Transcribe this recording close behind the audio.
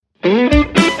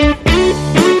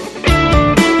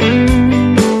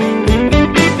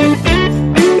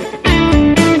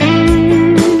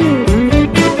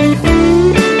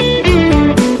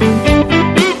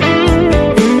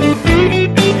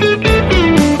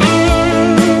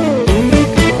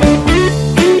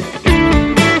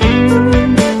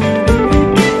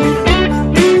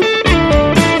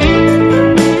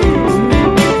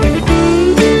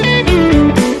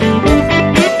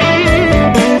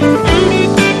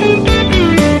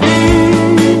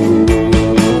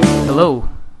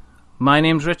My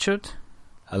name's Richard.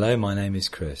 Hello, my name is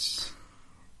Chris.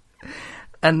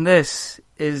 And this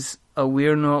is a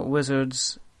We're Not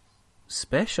Wizards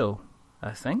special,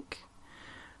 I think.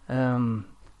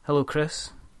 Hello,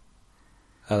 Chris.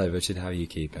 Hello, Richard. How are you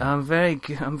keeping? I'm very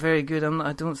good.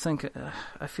 I don't think...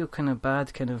 I feel kind of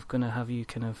bad going to have you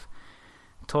kind of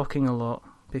talking a lot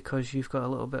because you've got a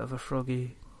little bit of a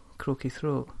froggy, croaky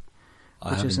throat.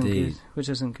 I have indeed. Which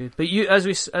isn't good. But you, as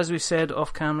we said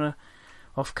off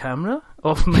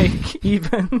mic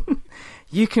even,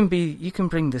 you can bring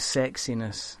the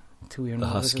sexiness to We're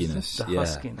Not huskiness, the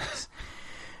huskiness.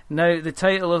 Now, the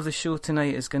title of the show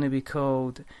tonight is going to be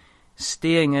called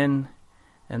Staying In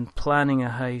and Planning a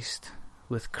Heist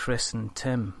with Chris and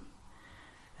Tim.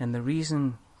 And the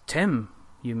reason, Tim,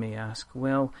 you may ask,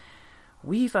 well,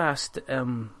 we've asked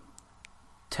Tim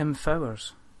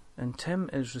Fowers, and Tim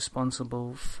is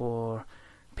responsible for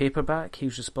Paperback,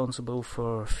 he's responsible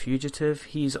for Fugitive,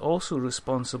 he's also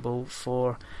responsible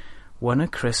for one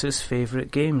of Chris's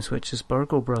favourite games, which is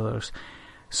Burgle Brothers.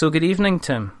 So good evening,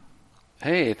 Tim.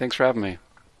 Hey, thanks for having me.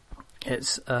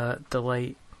 It's a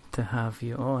delight to have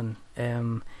you on.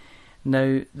 Now,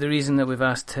 the reason that we've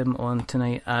asked Tim on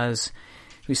tonight, as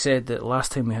we said that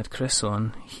last time we had Chris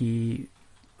on, he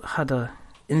had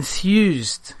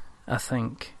enthused, I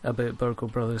think, about Burgle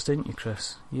Brothers, didn't you,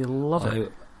 Chris? You love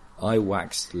it. I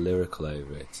waxed lyrical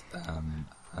over it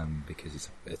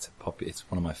because it's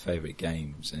one of my favourite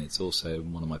games, and it's also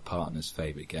one of my partner's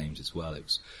favourite games as well. It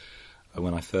was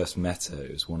when I first met her.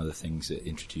 It was one of the things that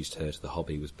introduced her to the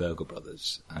hobby was Burgle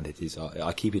Brothers, and it is.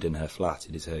 I keep it in her flat.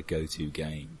 It is her go-to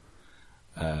game.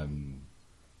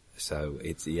 So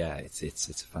it's a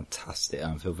fantastic.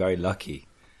 I feel very lucky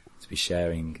to be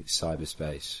sharing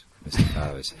cyberspace, Mr.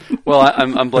 Powers. Well,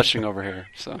 I'm blushing over here.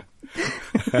 So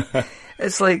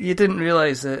it's like you didn't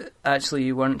realise that actually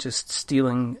you weren't just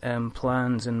stealing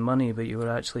plans and money, but you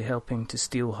were actually helping to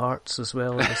steal hearts as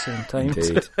well at the same time.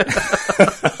 Indeed.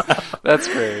 That's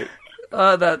great.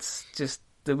 That's just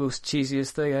the most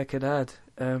cheesiest thing I could add.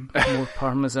 More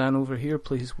parmesan over here,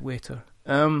 please, waiter.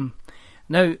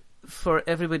 Now, for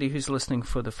everybody who's listening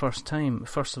for the first time,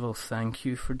 first of all, thank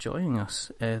you for joining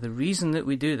us. The reason that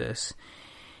we do this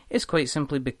is quite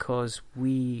simply because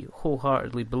we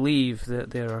wholeheartedly believe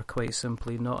that there are quite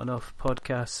simply not enough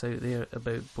podcasts out there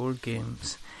about board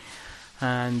games.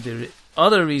 And the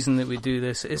other reason that we do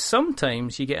this is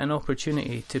sometimes you get an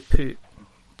opportunity to put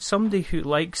somebody who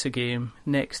likes a game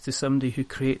next to somebody who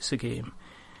creates a game.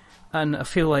 And I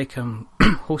feel like I'm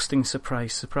hosting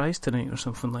surprise tonight or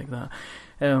something like that.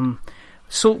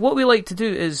 So what we like to do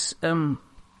is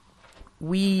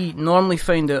we normally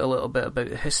find out a little bit about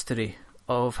the history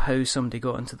of how somebody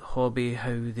got into the hobby,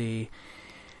 how they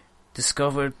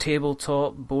discovered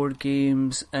tabletop board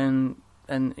games, and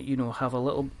you know, have a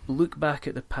little look back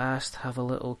at the past, have a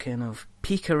little kind of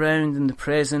peek around in the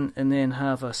present, and then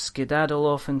have a skedaddle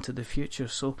off into the future.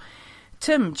 So,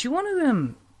 Tim, do you want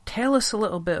to tell us a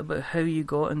little bit about how you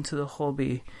got into the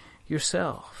hobby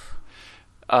yourself?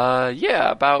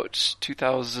 Yeah, about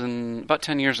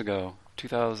 10 years ago,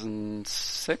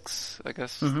 2006, I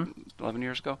guess, 11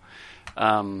 years ago.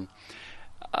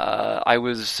 I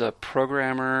was a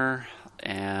programmer,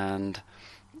 and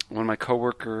one of my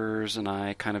coworkers and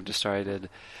I kind of decided,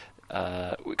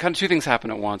 two things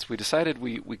happened at once. We decided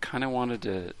we kind of wanted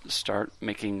to start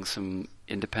making some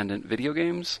independent video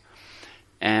games,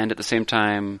 and at the same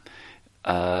time,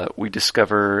 we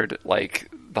discovered like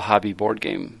the hobby board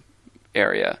game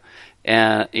area,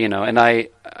 and I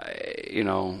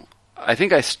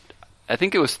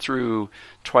think it was through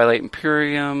Twilight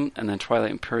Imperium, and then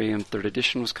Twilight Imperium 3rd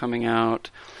edition was coming out,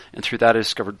 and through that I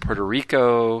discovered Puerto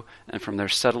Rico, and from there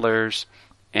Settlers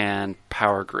and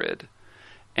Power Grid,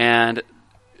 and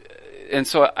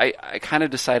so I kind of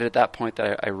decided at that point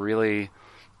that I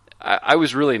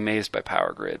was really amazed by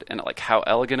Power Grid and like how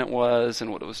elegant it was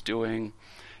and what it was doing,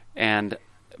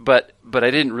 but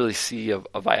I didn't really see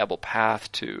a viable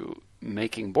path to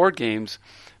making board games,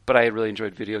 but I really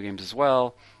enjoyed video games as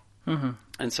well. Mm-hmm.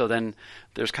 And so then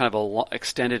there's kind of a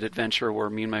extended adventure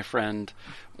where me and my friend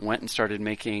went and started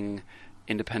making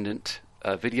independent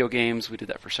video games. We did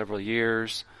that for several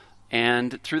years.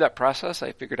 And through that process,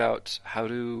 I figured out how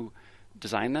to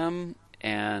design them.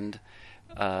 And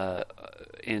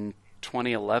in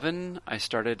 2011, I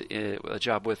started a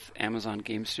job with Amazon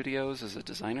Game Studios as a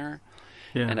designer.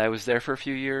 Yeah. And I was there for a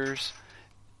few years.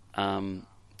 And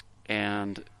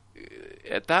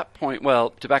at that point, well,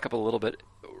 to back up a little bit,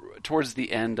 towards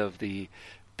the end of doing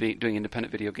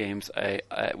independent video games,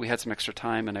 we had some extra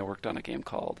time, and I worked on a game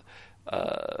called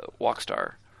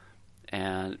Walkstar.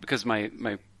 And because my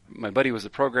my buddy was a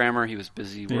programmer. He was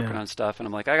busy working on stuff, and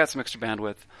I'm like, I got some extra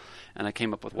bandwidth, and I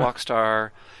came up with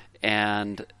Walkstar,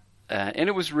 and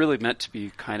it was really meant to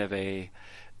be kind of a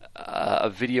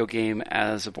video game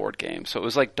as a board game. So it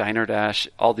was like Diner Dash.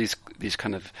 All these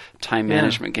kind of time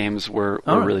management games were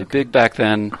really big back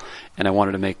then, and I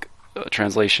wanted to make a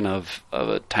translation of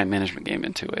a time management game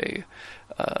into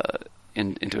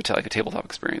like a tabletop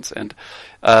experience. And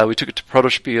we took it to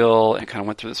Protospiel and kind of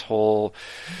went through this whole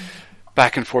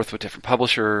back and forth with different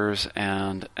publishers,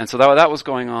 and so that was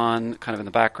going on kind of in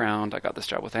the background. I got this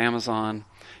job with Amazon,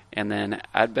 and then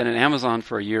I'd been at Amazon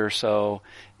for a year or so,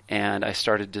 and I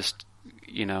started just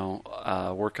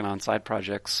working on side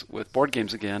projects with board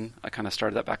games again. I kind of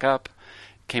started that back up,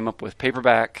 came up with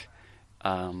Paperback,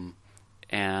 and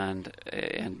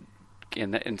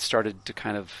started to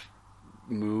kind of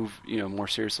move more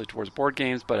seriously towards board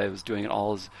games, but I was doing it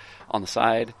all on the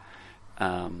side,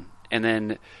 and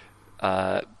then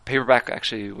Paperback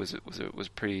actually was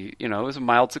pretty, it was a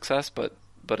mild success, but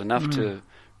enough to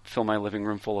fill my living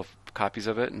room full of copies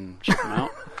of it and ship them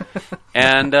out.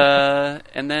 And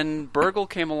then Burgle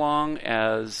came along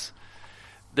as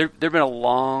there'd been a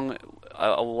long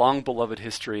beloved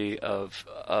history of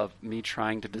me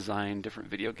trying to design different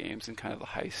video games in kind of the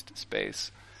heist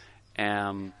space.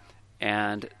 And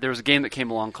there was a game that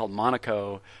came along called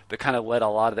Monaco that kind of let a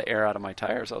lot of the air out of my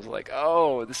tires. I was like,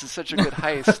 oh, this is such a good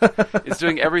heist. It's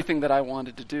doing everything that I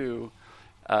wanted to do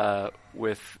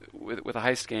with a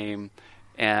heist game.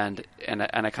 And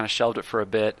I kind of shelved it for a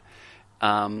bit.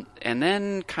 And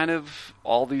then kind of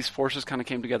all these forces kind of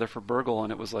came together for Burgle,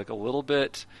 and it was like a little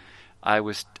bit, I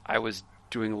was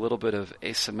doing a little bit of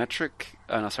a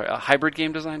hybrid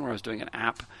game design where I was doing an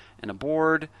app and a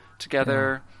board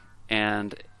together.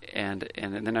 And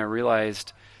then I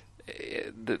realized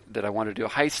that I wanted to do a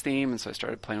heist theme, and so I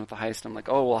started playing with the heist. I'm like,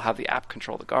 oh, we'll have the app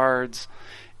control the guards.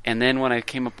 And then when I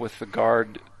came up with the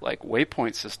guard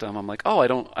waypoint system, I'm like, oh, I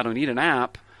don't need an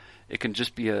app. It can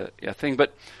just be a thing.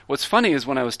 But what's funny is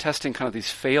when I was testing kind of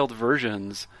these failed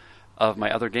versions of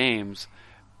my other games,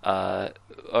 or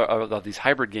of these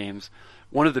hybrid games,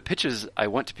 one of the pitches I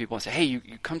went to people and said, hey, you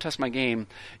come test my game.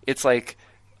 It's like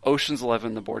Ocean's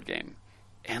 11, the board game.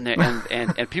 And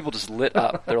people just lit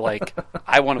up. They're like,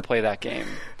 I want to play that game.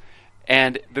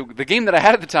 And the game that I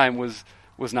had at the time was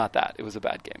not that. It was a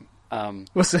bad game.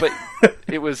 But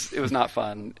it was not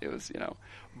fun. It was,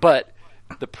 but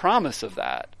the promise of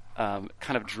that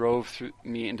kind of drove through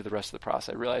me into the rest of the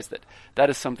process. I realized that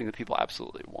is something that people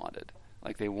absolutely wanted.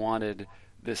 Like they wanted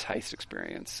this heist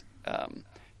experience,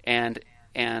 and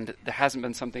there hasn't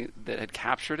been something that had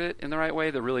captured it in the right way.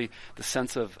 The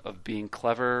sense of being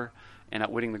clever and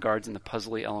outwitting the guards and the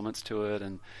puzzly elements to it,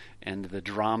 and the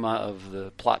drama of the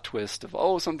plot twist of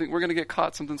we're going to get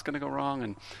caught, something's going to go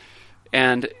wrong,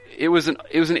 and it was an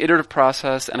iterative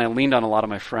process, and I leaned on a lot of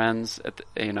my friends.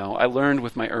 I learned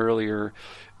with my earlier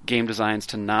game designs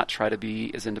to not try to be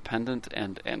as independent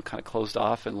and kind of closed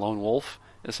off and lone wolf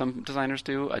as some designers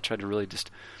do. I tried to really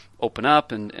just open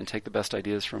up and take the best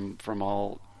ideas from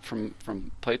playtesters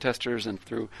and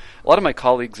through. A lot of my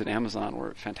colleagues at Amazon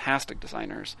were fantastic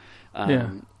designers,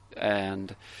 and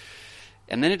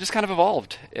then it just kind of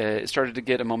evolved. It started to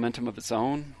get a momentum of its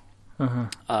own.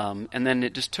 And then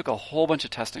it just took a whole bunch of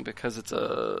testing because it's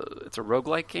a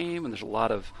roguelike game and there's a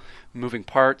lot of moving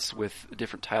parts with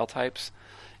different tile types,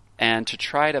 and to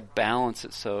try to balance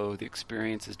it so the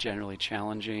experience is generally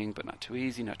challenging but not too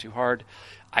easy, not too hard,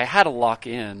 I had to lock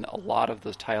in a lot of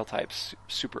those tile types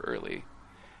super early,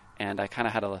 and I kind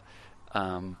of had to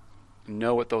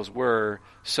know what those were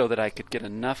so that I could get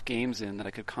enough games in that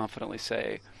I could confidently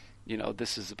say,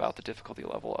 this is about the difficulty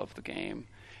level of the game.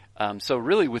 So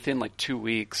really within 2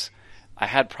 weeks, I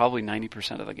had probably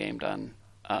 90% of the game done,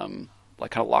 kind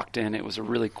of locked in. It was a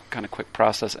really kind of quick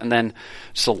process, and then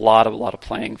just a lot of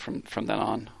playing from then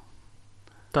on.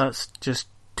 That's just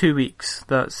 2 weeks.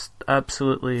 That's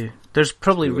absolutely. There's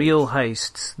probably real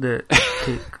heists that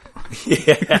take.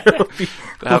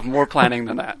 That have more planning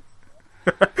than that.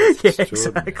 Yeah,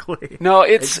 exactly. No,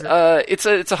 it's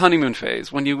a honeymoon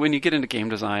phase. When you get into game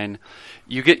design,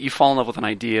 you fall in love with an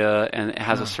idea and it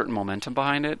has a certain momentum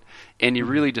behind it, and you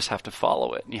really just have to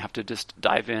follow it. And you have to just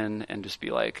dive in and just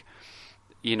be like,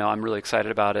 I'm really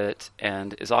excited about it,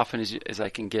 and as often as I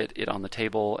can get it on the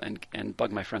table and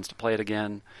bug my friends to play it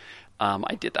again,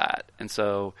 I did that. And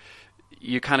so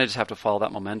you kind of just have to follow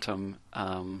that momentum.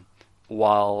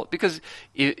 Because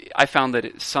I found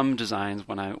that some designs,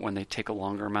 when they take a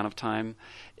longer amount of time,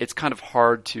 it's kind of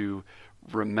hard to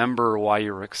remember why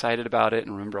you were excited about it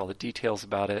and remember all the details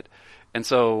about it. And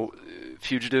so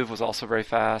Fugitive was also very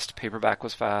fast. Paperback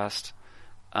was fast.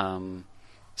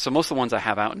 So most of the ones I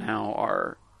have out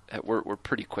now were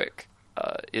pretty quick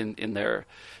in their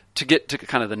to get to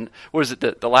kind of the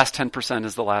last 10%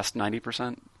 is the last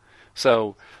 90%.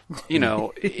 So,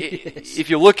 if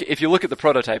you look at the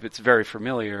prototype, it's very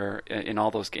familiar in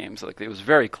all those games. Like, it was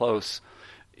very close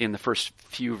in the first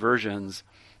few versions,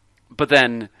 but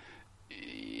then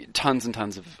tons and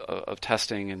tons of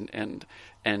testing and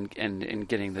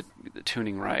getting the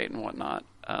tuning right and whatnot.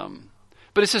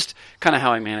 But it's just kind of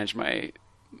how I manage my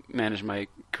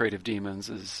creative demons.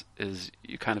 Is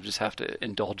you kind of just have to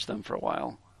indulge them for a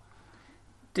while.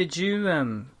 Did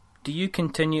you do you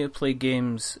continue to play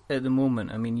games at the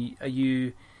moment? I mean, are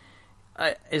you?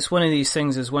 It's one of these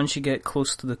things. Is once you get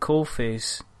close to the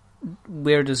coalface,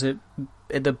 where does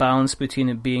the balance between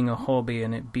it being a hobby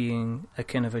and it being a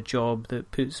kind of a job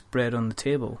that puts bread on the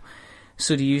table?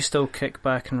 So do you still kick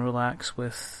back and relax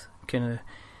with kind of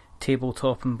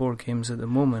tabletop and board games at the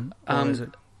moment, or is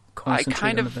it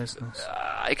concentrate on the business?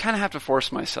 I kind of have to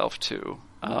force myself to.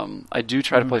 I do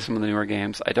try to play some of the newer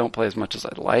games. I don't play as much as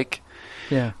I'd like.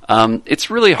 Yeah. It's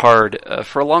really hard.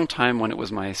 For a long time, when it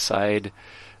was my side,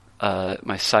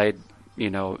 hustle,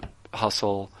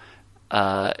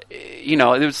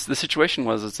 the situation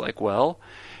was, it's like, well,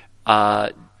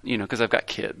 because I've got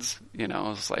kids,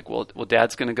 it's like, well,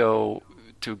 Dad's going to go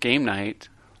to game night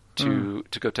to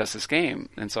go test this game,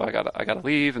 and so I gotta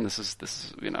leave, and this is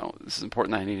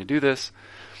important that I need to do this,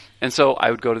 and so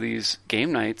I would go to these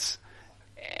game nights,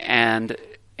 and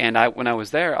when I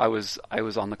was there, I was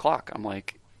on the clock. I'm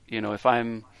like, if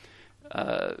I'm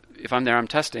there, I'm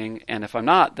testing, and if I'm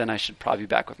not, then I should probably be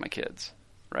back with my kids,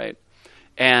 right?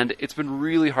 And it's been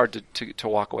really hard to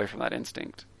walk away from that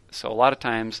instinct. So a lot of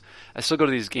times, I still go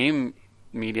to these game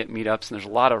meetups, and there's a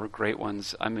lot of great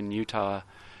ones. I'm in Utah,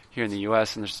 here in the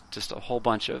U.S., and there's just a whole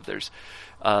bunch of, there's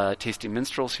Tasty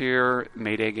Minstrels here,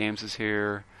 Mayday Games is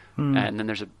here, and then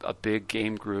there's a big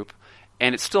game group.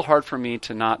 And it's still hard for me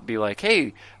to not be like,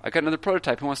 hey, I got another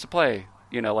prototype, who wants to play?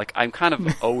 Like, I'm kind of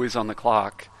always on the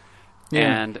clock.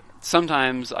 Yeah. And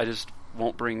sometimes I just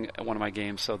won't bring one of my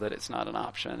games so that it's not an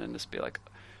option, and just be like,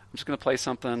 I'm just going to play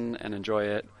something and enjoy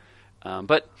it.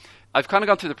 But I've kind of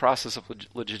gone through the process of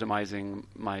legitimizing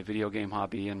my video game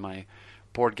hobby and my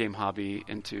board game hobby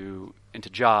into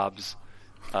jobs.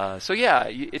 So yeah,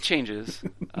 it changes.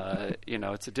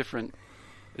 It's a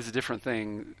different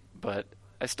thing, but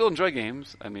I still enjoy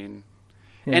games. I mean,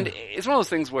 and it's one of those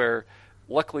things where,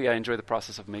 luckily, I enjoy the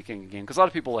process of making a game, because a lot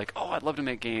of people are like, oh, I'd love to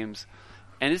make games,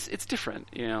 and it's different.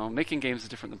 Making games is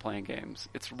different than playing games.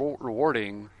 It's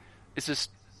rewarding. It's just,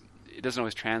 it doesn't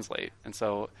always translate. And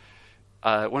so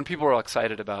when people are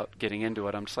excited about getting into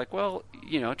it, I'm just like, well,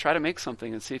 try to make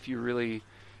something and see if you really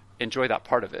enjoy that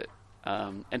part of it.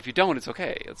 And if you don't, it's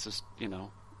okay. It's just,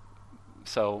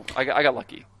 so I got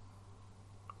lucky.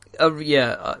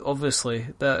 Obviously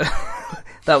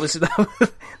that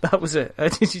was it.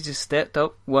 You just stepped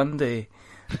up one day,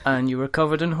 and you were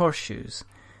covered in horseshoes,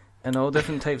 and all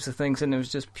different types of things, and it was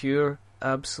just pure,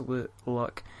 absolute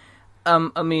luck.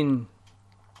 I mean,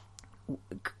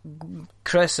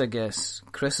 Chris, I guess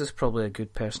Chris is probably a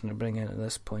good person to bring in at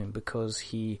this point, because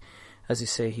he, as you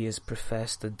say, he has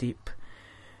professed a deep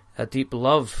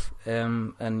love,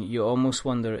 and you almost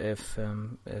wonder if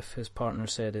his partner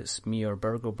said it's me or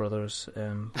Burgle Brothers.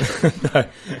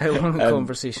 How long the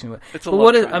conversation was. But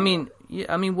what is? I mean,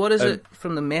 what is it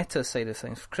from the meta side of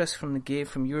things, Chris? From the game,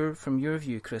 from your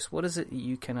view, Chris, what is it that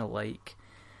you kind of like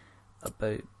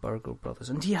about Burgle Brothers?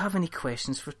 And do you have any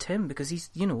questions for Tim? Because he's,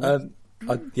 I don't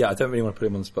really want to put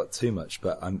him on the spot too much,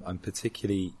 but I'm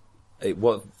particularly.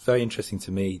 Very interesting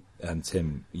to me,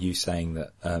 Tim, you saying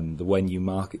that when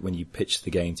you pitch the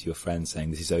game to your friends,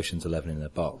 saying this is Ocean's 11 in a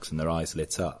box, and their eyes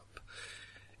lit up.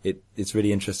 It's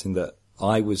really interesting that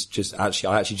I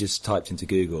actually just typed into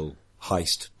Google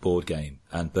heist board game,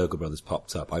 and Burgle Brothers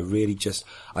popped up. I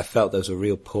felt there was a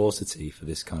real paucity for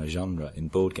this kind of genre in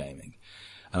board gaming,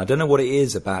 and I don't know what it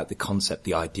is about the concept,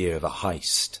 the idea of a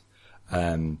heist.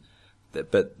 And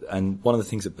one of the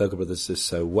things that Burgle Brothers does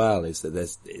so well is that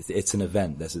it's an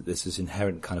event. There's this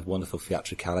inherent kind of wonderful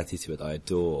theatricality to it that I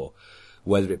adore,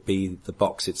 whether it be the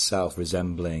box itself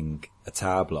resembling a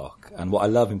tower block. And what I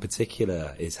love in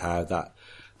particular is how that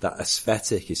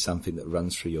aesthetic is something that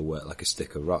runs through your work like a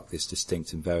stick of rock, this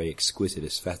distinct and very exquisite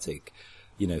aesthetic,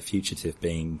 fugitive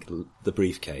being the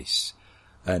briefcase.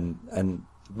 And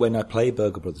when I play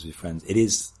Burgle Brothers with friends, it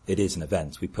is an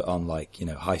event. We put on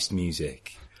heist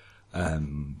music.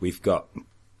 We've got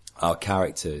our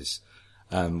characters.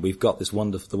 We've got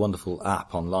the wonderful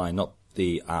app online, not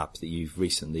the app that you've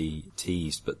recently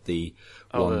teased, but the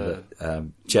one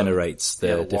that generates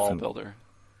the different wall builder.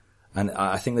 And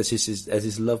I think there's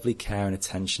this lovely care and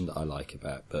attention that I like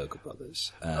about Burgle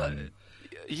Brothers.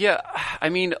 Yeah, I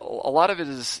mean, a lot of it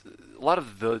is a lot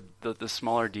of the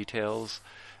smaller details.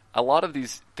 A lot of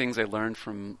these things I learned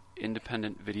from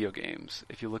independent video games.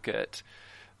 If you look at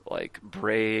like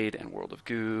Braid and World of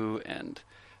Goo and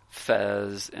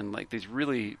Fez and like these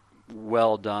really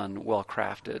well done, well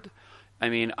crafted. I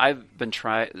mean, I've been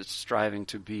striving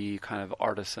to be kind of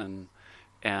artisan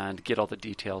and get all the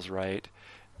details right,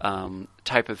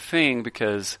 type of thing,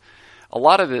 because a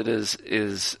lot of it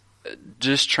is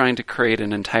just trying to create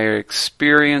an entire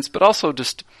experience, but also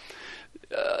just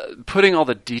putting all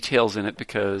the details in it,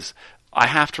 because I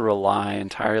have to rely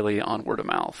entirely on word of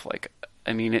mouth. Like,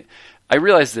 I mean, I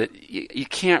realize that you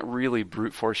can't really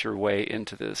brute force your way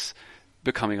into this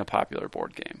becoming a popular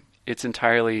board game. It's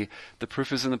entirely, the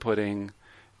proof is in the pudding.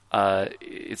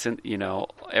 It's in,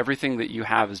 everything that you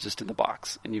have is just in the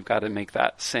box, and you've got to make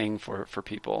that sing for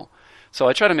people. So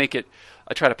I try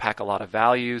to pack a lot of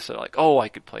value. So like, oh, I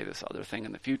could play this other thing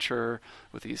in the future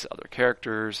with these other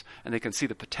characters, and they can see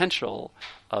the potential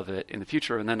of it in the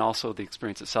future. And then also the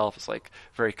experience itself is like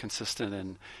very consistent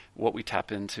in what we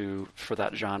tap into for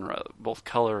that genre, both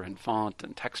color and font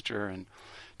and texture, and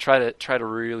try to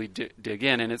really dig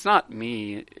in. And it's not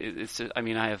me. It's just, I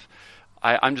mean,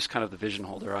 I'm just kind of the vision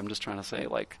holder. I'm just trying to say,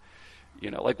 like,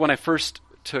 like when I first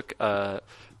took the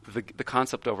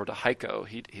concept over to Heiko,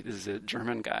 he is a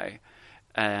German guy,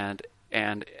 and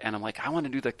I'm like, I want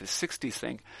to do like the 60s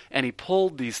thing, and he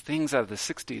pulled these things out of the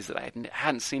 60s that I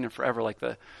hadn't seen in forever, like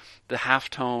the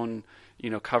halftone,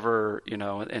 cover,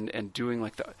 and doing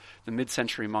like the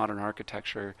mid-century modern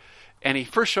architecture. And he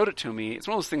first showed it to me. It's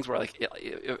one of those things where like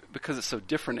because it's so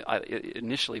different, it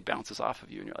initially bounces off of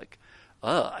you, and you're like,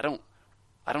 I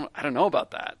don't know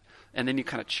about that. And then you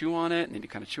kind of chew on it, and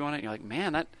you're like,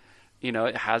 man, that,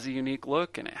 it has a unique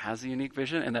look and it has a unique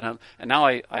vision. And then now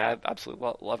I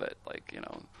absolutely love it. Like,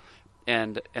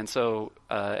 and so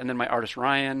then my artist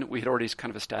Ryan, we had already kind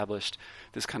of established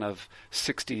this kind of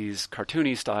 60s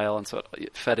cartoony style, and so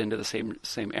it fed into the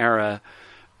same era.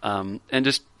 And then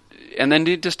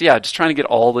just trying to get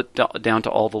down to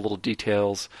all the little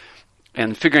details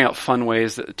and figuring out fun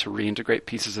ways to reintegrate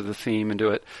pieces of the theme into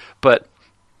it. But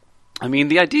I mean,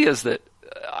 the idea is that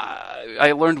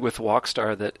I learned with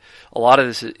Walkstar that a lot of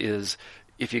this is,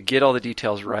 if you get all the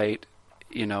details right,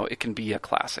 it can be a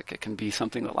classic. It can be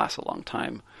something that lasts a long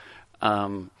time.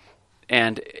 And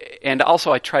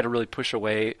also I try to really push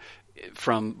away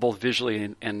from both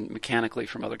visually and mechanically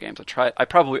from other games. I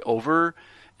probably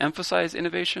overemphasize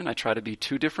innovation. I try to be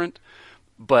too different,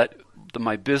 but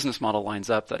my business model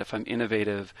lines up that if I'm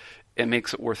innovative, it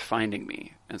makes it worth finding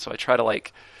me. And so I try to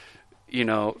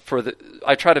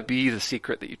I try to be the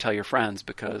secret that you tell your friends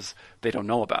because they don't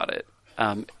know about it.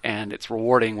 And it's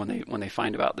rewarding when they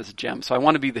find about this gem. So I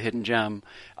want to be the hidden gem.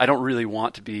 I don't really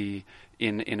want to be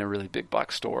in a really big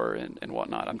box store and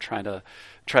whatnot. I'm trying to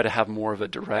have more of a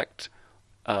direct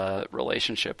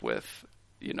relationship with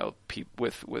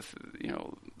with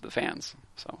the fans.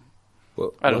 So.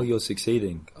 Well, you're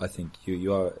succeeding. I think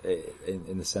you are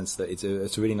in the sense that it's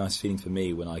a really nice feeling for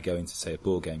me when I go into, say, a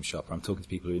board game shop, or I'm talking to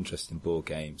people who are interested in board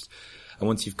games. And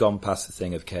once you've gone past the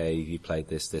thing of, okay, you played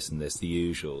this, and this,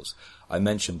 the usuals, I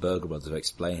mention Burgle Brothers, I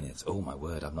explain it. Oh my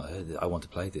word, I've not heard it. I want to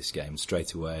play this game.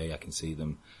 Straight away, I can see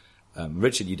them.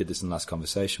 Richard, you did this in the last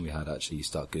conversation we had, actually. You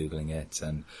start Googling it,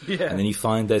 and then you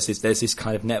find there's this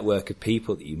kind of network of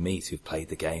people that you meet who've played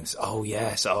the games. Oh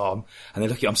yes, and they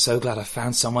look at you, I'm so glad I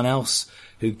found someone else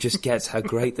who just gets how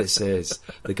great this is.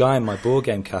 The guy in my board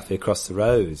game cafe across the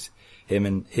road, him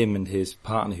and his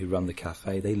partner who run the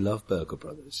cafe, they love Burgle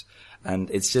Brothers.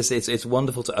 And it's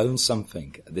wonderful to own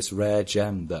something, this rare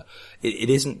gem that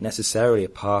it isn't necessarily a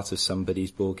part of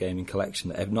somebody's board gaming collection.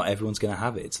 That not everyone's going to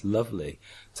have it. It's lovely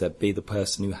to be the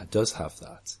person who does have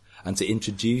that and to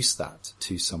introduce that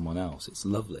to someone else. It's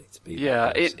lovely to be.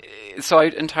 Yeah, so I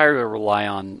entirely rely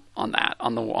on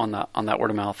that word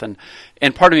of mouth,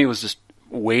 and part of me was just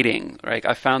waiting. Right,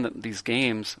 I found that these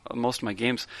games, most of my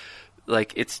games,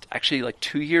 like it's actually like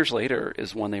 2 years later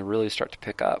is when they really start to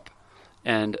pick up.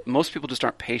 And most people just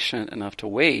aren't patient enough to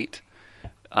wait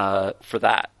for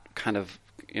that kind of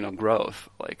growth.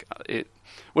 Like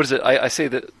what is it? I say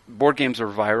that board games are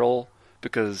viral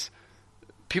because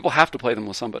people have to play them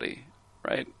with somebody,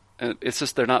 right? And it's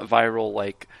just they're not viral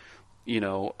like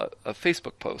a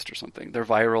Facebook post or something. They're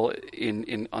viral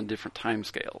in on different time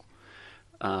scale.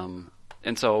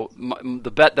 And so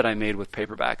the bet that I made with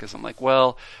Paperback is I'm like,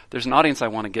 well, there's an audience I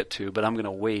want to get to, but I'm going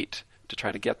to wait to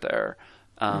try to get there.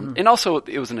 And also,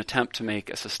 it was an attempt to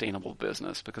make a sustainable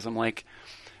business because I'm like,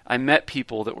 I met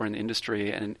people that were in the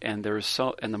industry, and there was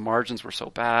and the margins were so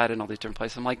bad in all these different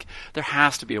places. I'm like, there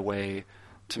has to be a way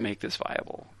to make this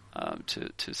viable,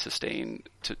 to sustain,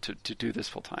 to do this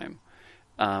full time.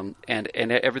 And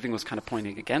everything was kind of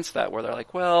pointing against that, where they're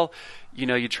like, well,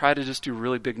 you try to just do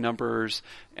really big numbers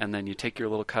and then you take your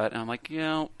little cut. And I'm like,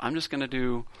 I'm just going to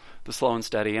do the slow and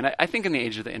steady. And I think in the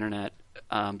age of the internet,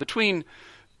 between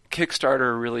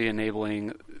Kickstarter really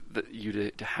enabling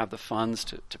you to have the funds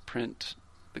to print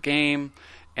the game,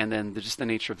 and then just the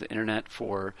nature of the internet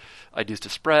for ideas to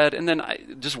spread, and then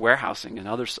just warehousing and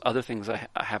other things I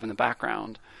have in the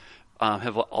background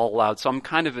have all allowed. So I'm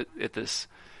kind of at this,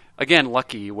 again,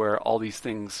 lucky where all these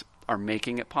things are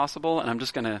making it possible, and I'm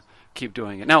just going to keep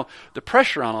doing it. Now, the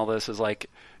pressure on all this is like,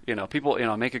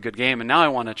 people, make a good game, and now I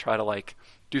want to try to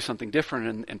do something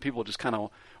different, and people just kind of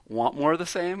want more of the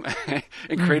same.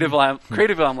 And creative,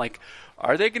 I'm like,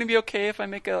 are they going to be okay if I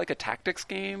make a tactics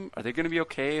game? Are they going to be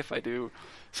okay if I do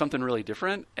something really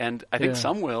different? And I think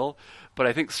some will, but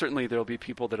I think certainly there'll be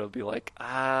people that'll be like,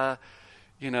 can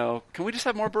we just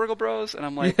have more Burgle Bros? And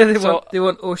I'm like, they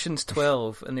want Ocean's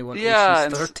 12 and they want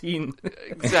Ocean's 13.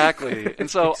 Exactly. And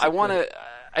so I want to,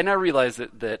 and I realize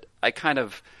that I kind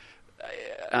of,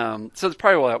 so that's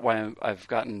probably why I've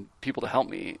gotten people to help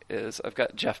me, is I've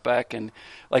got Jeff Beck, and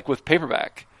with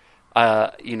Paperback,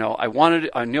 I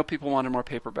know people wanted more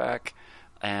Paperback,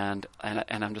 and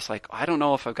I'm just like, I don't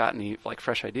know if I've got any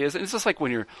fresh ideas. And it's just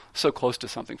when you're so close to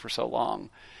something for so long.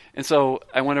 And so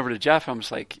I went over to Jeff, and I'm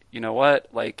just like, you know what,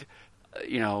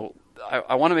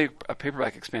 I want to make a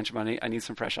Paperback expansion, but I need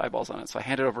some fresh eyeballs on it. So I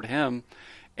handed it over to him,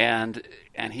 and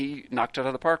he knocked it out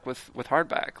of the park with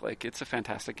Hardback. It's a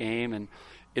fantastic game, and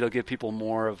it'll give people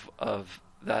more of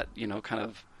that, kind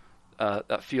of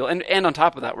that feel. And on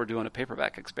top of that, we're doing a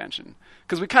Paperback expansion,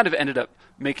 because we kind of ended up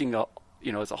making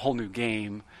it's a whole new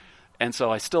game. And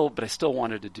so I still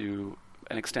wanted to do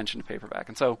an extension to Paperback.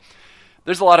 And so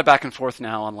there's a lot of back and forth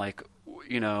now on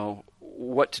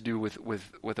what to do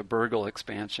with a Burgle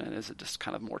expansion. Is it just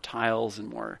kind of more tiles and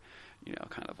more,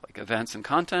 kind of events and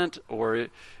content, or,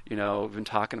 we've been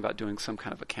talking about doing some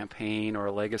kind of a campaign or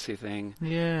a legacy thing.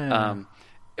 Yeah.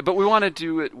 But we want to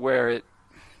do it where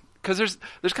because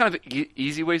there's kind of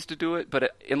easy ways to do it,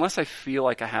 but unless I feel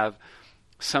like I have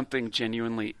something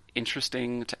genuinely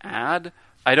interesting to add,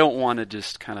 I don't want to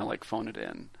just kind of phone it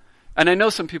in. And I know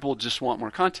some people just want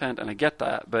more content, and I get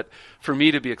that, but for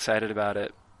me to be excited about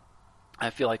it, I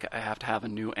feel like I have to have a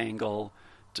new angle,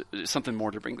 something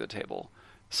more to bring to the table.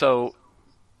 So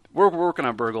we're working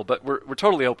on Burgle, but we're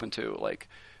totally open to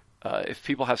if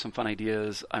people have some fun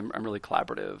ideas. I'm really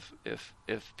collaborative.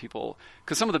 If people,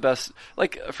 because some of the best,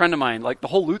 a friend of mine, the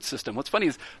whole loot system. What's funny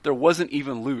is there wasn't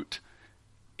even loot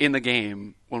in the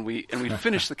game when we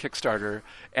finished the Kickstarter,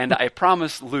 and I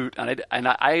promised loot, and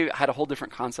I had a whole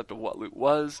different concept of what loot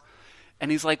was, and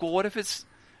he's like, well, what if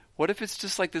it's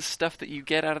just this stuff that you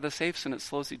get out of the safes and it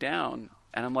slows you down?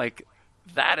 And I'm like,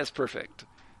 that is perfect.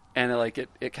 And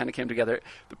it kind of came together.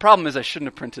 The problem is I shouldn't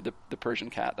have printed the Persian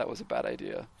cat. That was a bad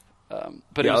idea.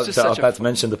 But it was just I was about to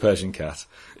mention the Persian cat.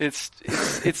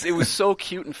 It was so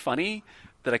cute and funny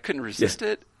that I couldn't resist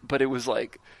it. But it was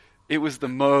it was the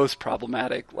most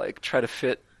problematic. Try to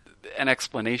fit an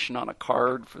explanation on a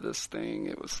card for this thing.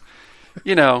 It was,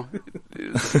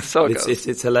 so it goes.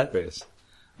 It's hilarious.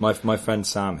 My friend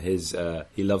Sam,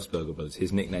 he loves Burgle Brothers.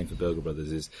 His nickname for Burgle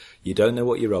Brothers is "You don't know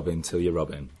what you're robbing till you're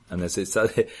robbing." And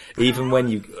even when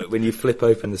you flip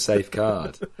open the safe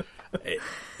card,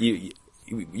 you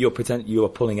are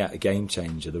pulling out a game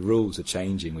changer. The rules are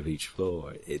changing with each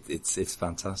floor. It's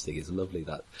fantastic. It's lovely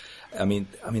that. I mean,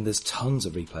 there's tons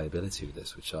of replayability with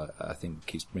this, which I think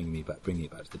keeps bringing it back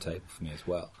to the table for me as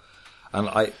well. And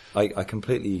I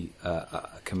completely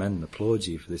commend and applaud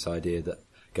you for this idea that,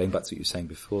 going back to what you were saying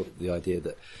before, the idea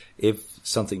that if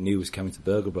something new was coming to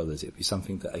Burgle Brothers, it'd be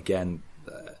something that, again,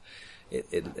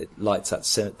 it lights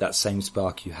that same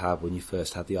spark you had when you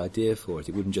first had the idea for it.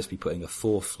 It wouldn't just be putting a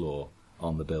fourth floor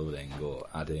on the building or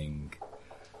adding,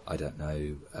 I don't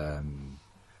know,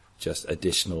 just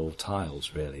additional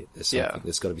tiles, really.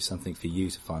 There's got to be something for you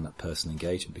to find that personal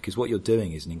engagement, because what you're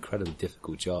doing is an incredibly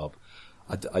difficult job.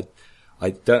 I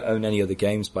don't own any other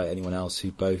games by anyone else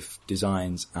who both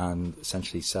designs and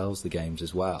essentially sells the games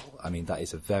as well. I mean, that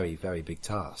is a very, very big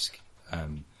task.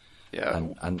 And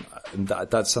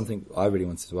that's something I really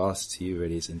wanted to ask to you,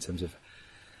 really, is in terms of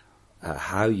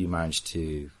how you managed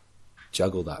to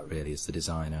juggle that, really, as the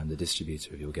designer and the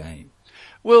distributor of your game.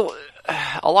 Well,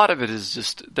 a lot of it is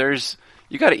just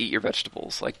you got to eat your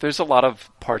vegetables. There's a lot of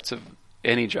parts of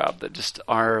any job that just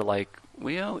are you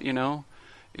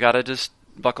got to just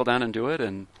buckle down and do it.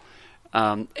 And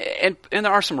And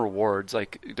there are some rewards.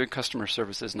 Like doing customer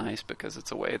service is nice because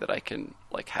it's a way that I can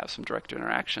like have some direct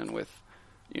interaction with,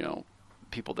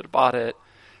 people that have bought it.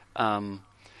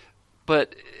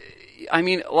 But I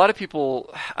mean, a lot of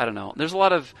people, I don't know. There's a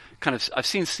lot of I've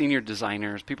seen senior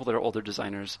designers, people that are older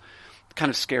designers, kind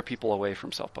of scare people away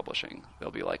from self-publishing.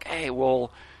 They'll be like, "Hey,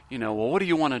 well, what do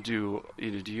you want to do?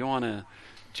 Do you want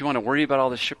to worry about all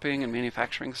the shipping and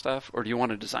manufacturing stuff, or do you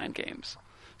want to design games?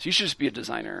 So you should just be a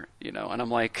designer, And I'm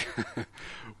like,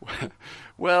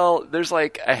 well, there's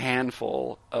like a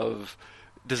handful of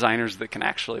designers that can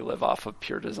actually live off of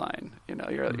pure design.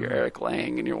 You're Eric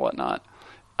Lang and your whatnot.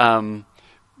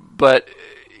 But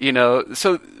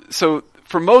so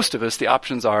for most of us, the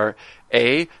options are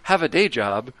A, have a day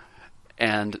job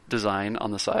and design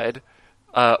on the side,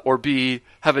 or B,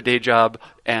 have a day job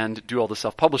and do all the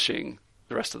self-publishing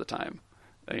the rest of the time.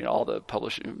 All the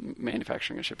publishing,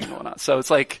 manufacturing, and shipping and whatnot. So it's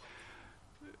like,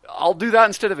 I'll do that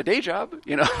instead of a day job.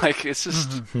 Like it's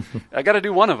just, I got to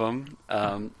do one of them.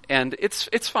 And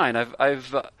it's fine.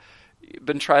 I've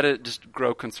been trying to just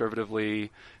grow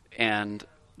conservatively, and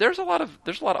there's a lot of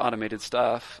automated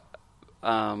stuff.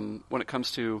 When it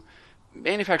comes to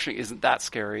manufacturing, isn't that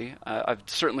scary. I've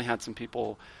certainly had some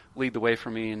people lead the way for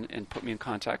me and put me in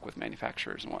contact with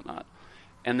manufacturers and whatnot.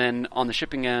 And then on the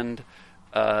shipping end,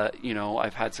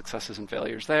 I've had successes and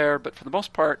failures there, but for the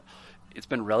most part, it's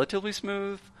been relatively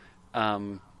smooth.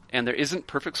 And there isn't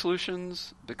perfect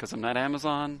solutions because I'm not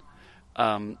Amazon.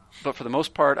 But for the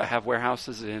most part, I have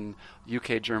warehouses in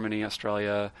UK, Germany,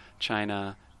 Australia,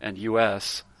 China, and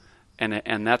US.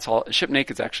 And that's all.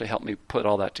 ShipNaked's actually helped me put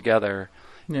all that together.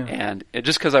 Yeah. And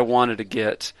just because I wanted to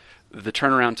get the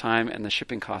turnaround time and the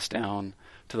shipping costs down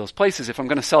to those places, if I'm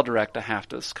going to sell direct, I have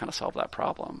to kind of solve that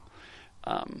problem.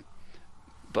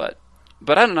 But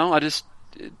I don't know.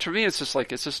 To me, it's just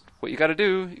what you got to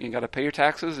do. You got to pay your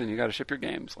taxes and you got to ship your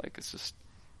games. Like it's just,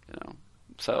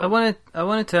 So I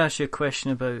wanted to ask you a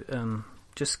question about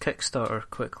just Kickstarter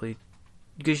quickly,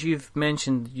 because you've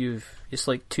mentioned it's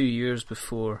like 2 years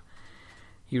before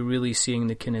you're really seeing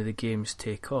the kind of the games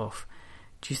take off.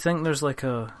 Do you think there's like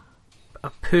a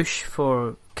push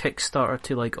for Kickstarter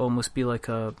to like almost be like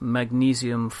a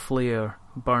magnesium flare,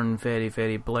 burn very,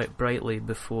 very brightly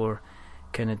before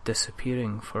kind of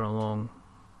disappearing for a long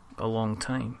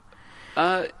time?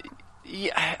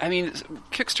 Yeah, I mean,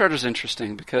 Kickstarter's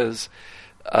interesting because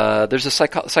there's a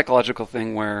psychological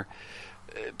thing where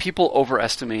people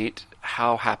overestimate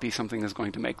how happy something is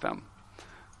going to make them.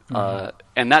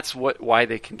 And that's why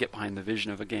they can get behind the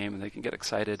vision of a game and they can get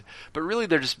excited. But really,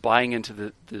 they're just buying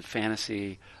into the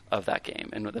fantasy of that game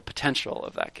and the potential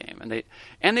of that game.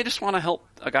 And they just want to help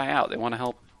a guy out. They want to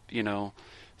help,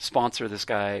 sponsor this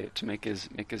guy to make his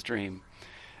dream.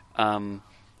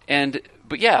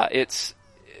 But yeah,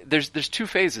 there's two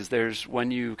phases. There's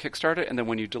when you kickstart it and then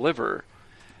when you deliver.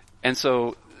 And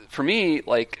so for me,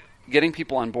 like getting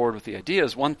people on board with the idea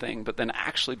is one thing, but then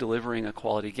actually delivering a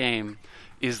quality game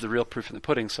is the real proof in the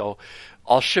pudding. So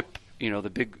I'll ship, the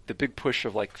big push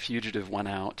of like Fugitive went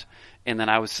out, and then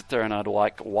I would sit there and I'd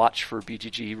like watch for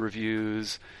BGG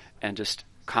reviews and just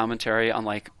commentary on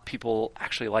like people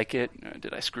actually like it.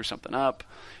 Did I screw something up?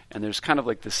 And there's kind of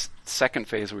like this second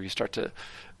phase where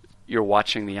you're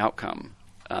watching the outcome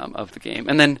of the game,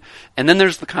 and then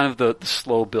there's the kind of the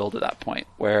slow build at that point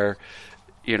where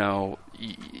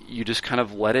you just kind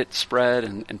of let it spread,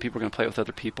 and people are going to play it with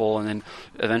other people, and then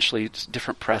eventually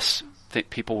different press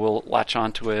people will latch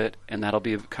onto it, and that'll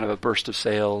be kind of a burst of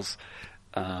sales.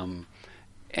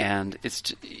 And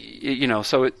it's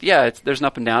there's an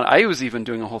up and down. I was even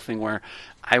doing a whole thing where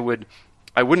I wouldn't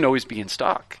always be in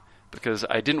stock because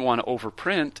I didn't want to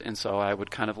overprint, and so I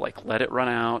would kind of like let it run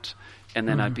out, and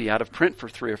then I'd be out of print for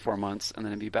 3 or 4 months, and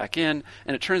then I'd be back in.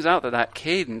 And it turns out that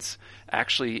cadence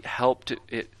actually helped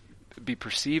it be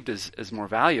perceived as more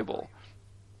valuable.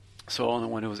 So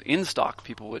when it was in stock,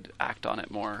 people would act on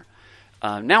it more.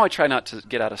 Now I try not to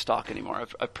get out of stock anymore.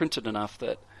 I've printed enough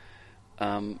that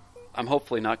I'm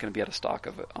hopefully not going to be out of stock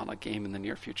of it on a game in the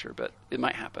near future, but it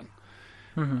might happen.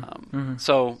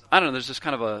 So I don't know. There's just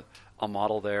kind of a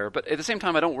model there, but at the same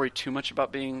time, I don't worry too much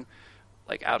about being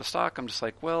like out of stock. I'm just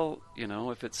like, well,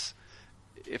 if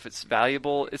it's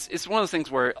valuable, it's one of those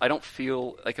things where I don't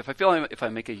feel like if I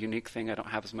make a unique thing, I don't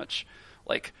have as much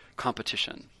like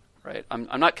competition, right?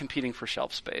 I'm not competing for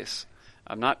shelf space.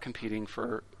 I'm not competing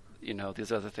for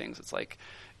these other things. It's like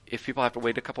if people have to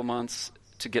wait a couple months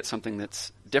to get something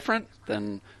that's different,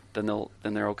 then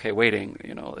they're okay waiting.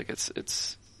 Like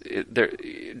it's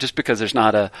just because there's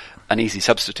not an easy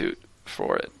substitute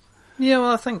for it. Yeah,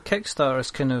 well, I think Kickstarter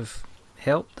is kind of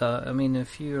help that. I mean,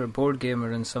 if you're a board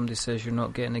gamer and somebody says you're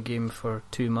not getting a game for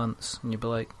 2 months, and you'd be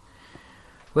like,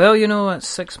 well, that's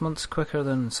 6 months quicker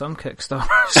than some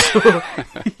Kickstarters. So,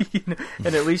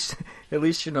 and at least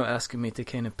you're not asking me to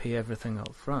kind of pay everything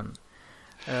up front.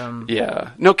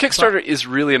 Yeah. No, Kickstarter is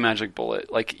really a magic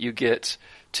bullet. Like, you get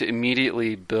to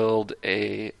immediately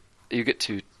you get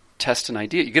to test an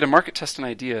idea. You get to market test an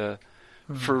idea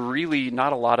for really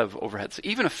not a lot of overhead. So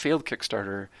even a failed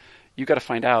Kickstarter, you got to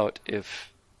find out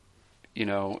if,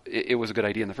 it was a good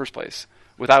idea in the first place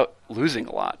without losing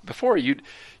a lot. Before, you'd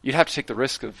have to take the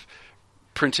risk of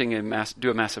printing do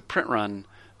a massive print run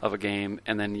of a game,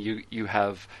 and then you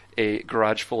have a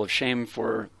garage full of shame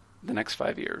for the next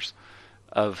 5 years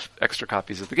of extra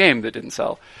copies of the game that didn't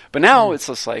sell. But now it's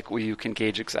just like, well, you can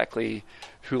gauge exactly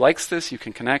who likes this, you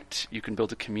can connect, you can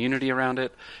build a community around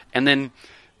it. And then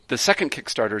the second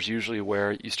Kickstarter is usually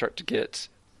where you start to get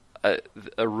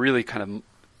a really kind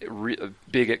of a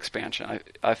big expansion.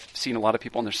 I've seen a lot of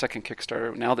people on their second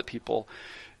Kickstarter, now that people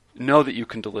know that you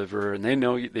can deliver and they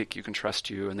know that you can trust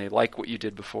you and they like what you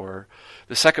did before,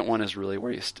 the second one is really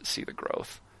where you see the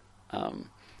growth.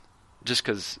 Just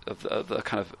because of the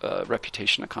kind of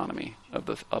reputation economy of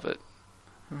it.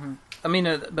 Mm-hmm. I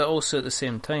mean, but also at the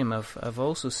same time, I've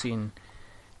also seen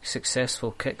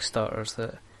successful Kickstarters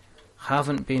that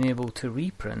haven't been able to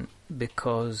reprint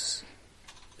because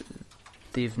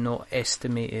they've not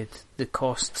estimated the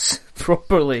costs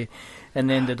properly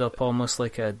and ended up almost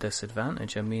like a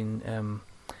disadvantage. I mean,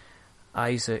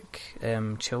 Isaac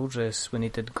Childress, when he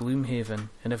did Gloomhaven,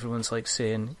 and everyone's like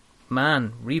saying,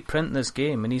 man, reprint this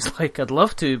game, and he's like, I'd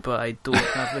love to, but I don't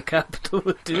have the capital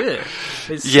to do it.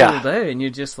 It's sold out, and you're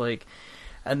just like,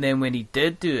 and then when he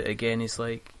did do it again, he's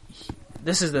like,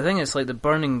 this is the thing, it's like the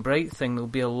Burning Bright thing. There'll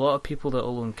be a lot of people that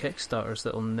will own Kickstarters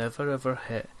that will never ever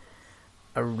hit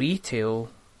a retail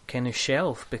kind of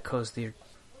shelf because they've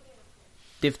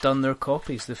done their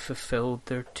copies, they've fulfilled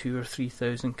their 2,000 or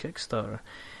 3,000 Kickstarter,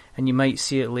 and you might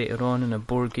see it later on in a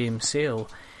board game sale,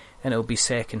 and it'll be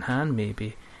second hand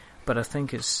maybe. But I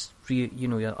think it's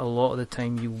a lot of the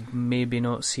time you maybe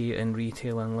not see it in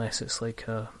retail unless it's like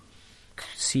a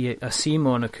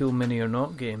CMON, a Cool Mini or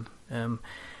Not game. But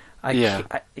I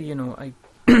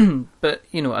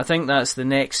think that's the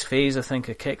next phase. I think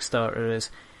a Kickstarter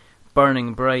is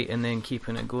burning bright and then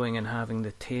keeping it going and having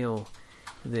the tail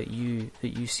that you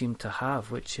seem to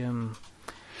have. Which Yeah,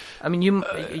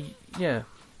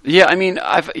 I mean,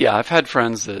 I've had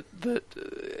friends that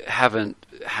haven't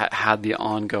had the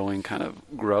ongoing kind of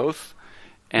growth,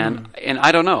 and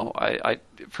I don't know.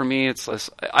 For me, it's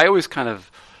less. I always kind of,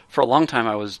 for a long time,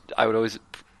 I would always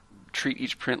treat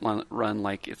each print run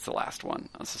like it's the last one.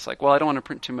 I was just like, well, I don't want to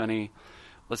print too many.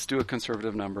 Let's do a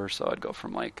conservative number. So I'd go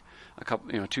from like a couple,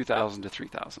 2,000 to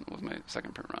 3,000 was my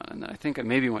second print run, and then I think I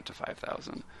maybe went to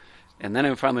 5,000, and then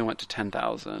I finally went to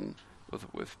 10,000.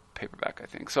 With paperback, I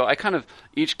think. So I kind of,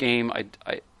 each game, I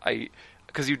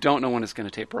because you don't know when it's going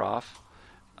to taper off.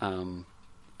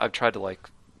 I've tried to like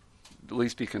at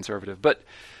least be conservative, but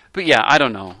yeah, I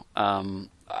don't know.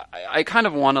 I kind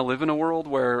of want to live in a world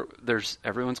where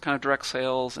everyone's kind of direct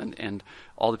sales and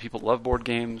all the people love board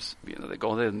games. They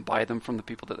go there and buy them from the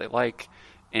people that they like,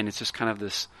 and it's just kind of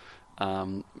this,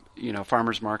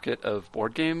 farmer's market of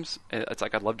board games. It's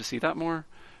like I'd love to see that more.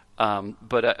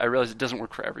 But I realize it doesn't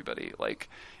work for everybody. Like,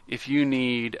 if you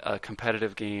need a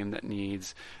competitive game that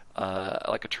needs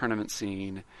like a tournament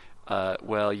scene,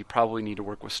 well, you probably need to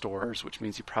work with stores, which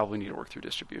means you probably need to work through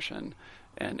distribution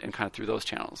and kind of through those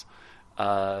channels.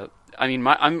 I mean,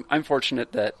 I'm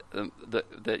fortunate that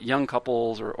that young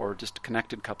couples or just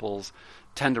connected couples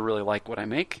tend to really like what I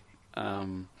make.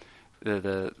 They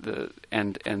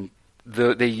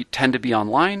tend to be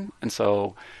online, and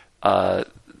so.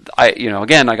 I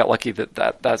got lucky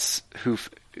that's who,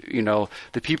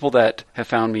 the people that have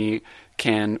found me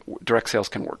direct sales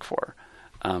can work for.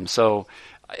 So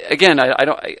again,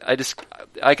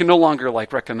 I can no longer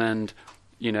like recommend,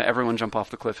 everyone jump off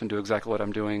the cliff and do exactly what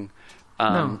I'm doing.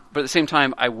 No. But at the same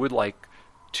time, I would like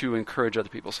to encourage other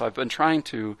people. So I've been trying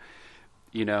to,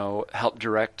 help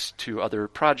direct to other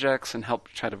projects and help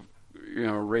try to,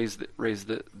 raise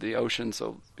the ocean.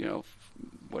 So,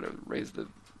 raise the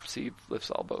sea lifts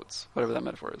all boats, whatever that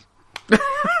metaphor is.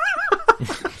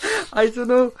 I don't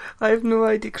know. I have no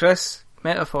idea. Chris,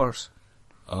 metaphors.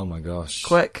 Oh my gosh.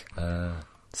 Quick.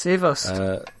 Save us.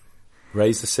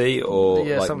 Raise the sea, or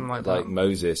something like that. Like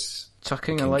Moses.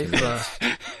 Chucking a life raft.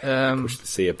 Push the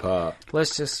sea apart.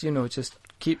 Let's just, blue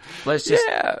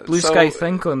sky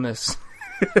think on this.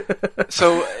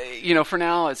 So, for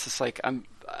now, it's just like, I'm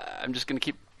just going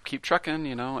to keep trucking,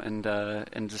 and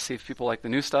just see if people like the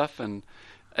new stuff, and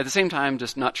at the same time,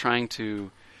 just not trying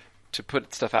to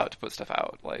put stuff out to put stuff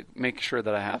out. Like, make sure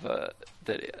that I have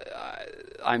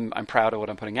I'm proud of what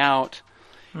I'm putting out,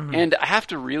 and I have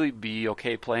to really be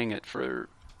okay playing it for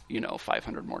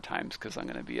 500 more times, because I'm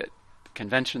going to be at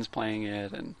conventions playing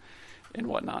it and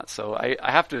whatnot. So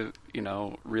I have to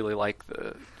really like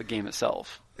the game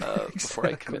itself before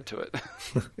I commit to it.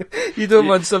 You don't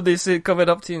want somebody coming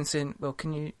up to you and saying, "Well,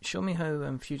 can you show me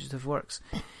how Fugitive works?"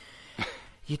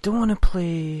 You don't want to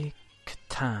play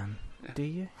Catan, do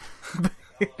you?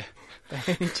 By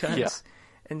any chance?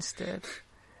 Instead.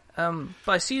 But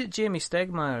I see that Jamie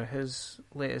Stegmaier, his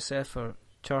latest effort,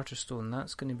 Charterstone,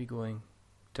 that's going to be going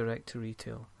direct to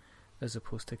retail as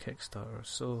opposed to Kickstarter.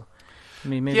 So, I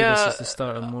mean, maybe this is the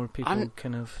start of more people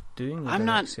kind of doing the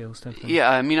direct sales type thing. Yeah,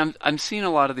 I mean, I'm seeing a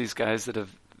lot of these guys that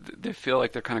they feel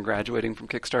like they're kind of graduating from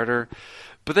Kickstarter,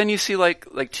 but then you see like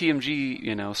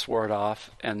TMG, swore it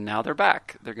off, and now they're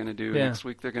back. They're going to do next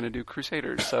week. They're going to do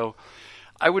Crusaders. So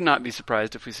I would not be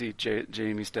surprised if we see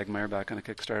Jamie Stegmaier back on a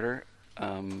Kickstarter.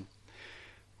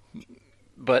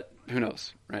 But who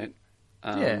knows, right?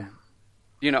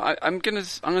 I'm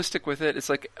gonna stick with it. It's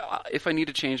like, if I need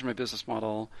to change my business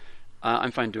model,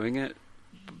 I'm fine doing it.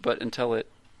 But until I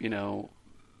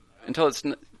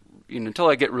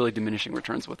get really diminishing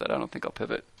returns with it, I don't think I'll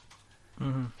pivot.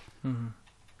 Mm-hmm. Mm-hmm.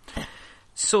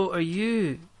 So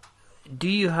do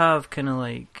you have kind of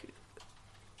like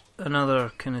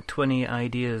another kind of 20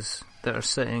 ideas that are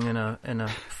sitting in a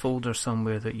folder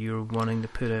somewhere that you're wanting to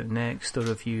put out next, or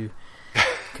have you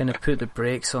kind of put the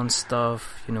brakes on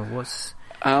stuff? What's...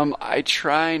 I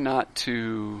try not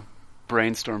to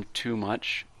brainstorm too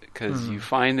much, because you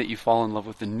find that you fall in love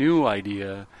with the new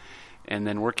idea, and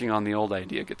then working on the old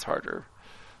idea gets harder.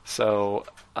 So,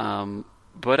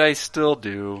 but I still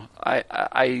do.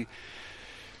 I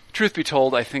truth be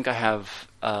told, I think I have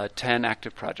 10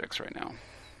 active projects right now,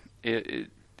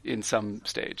 in some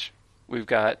stage. I've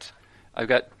got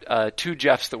 2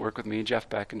 Jeffs that work with me, Jeff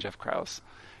Beck and Jeff Krause.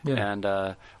 Yeah. And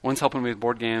one's helping me with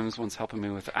board games, one's helping me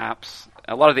with apps.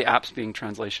 A lot of the apps being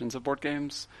translations of board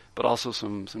games, but also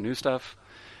some new stuff.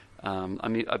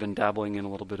 I've been dabbling in a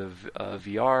little bit of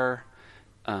VR.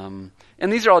 And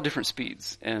these are all different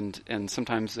speeds, and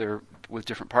sometimes they're with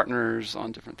different partners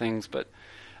on different things, but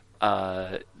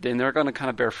then they're going to kind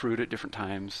of bear fruit at different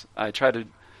times. I try to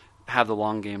have the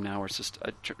long game now, where it's just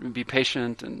be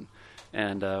patient and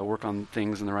work on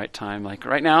things in the right time. Like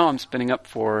right now, I'm spinning up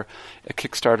for a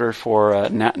Kickstarter for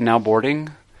Now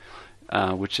Boarding,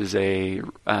 which is a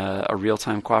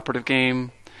real-time cooperative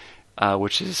game,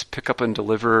 which is pick up and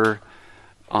deliver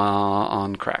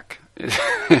on crack. It's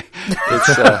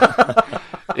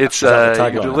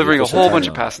you're delivering a whole bunch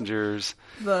of passengers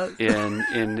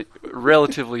in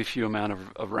relatively few amount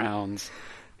of rounds,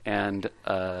 and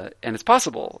it's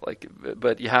possible.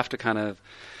 But you have to kind of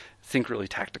think really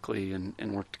tactically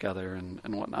and work together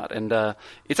and whatnot. And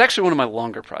it's actually one of my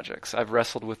longer projects. I've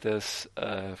wrestled with this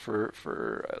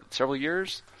for several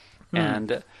years,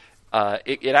 and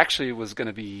it actually was going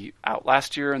to be out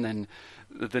last year, and then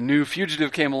the new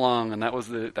Fugitive came along, and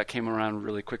that came around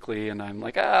really quickly, and I'm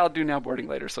like, I'll do Now Boarding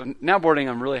later. So Now Boarding,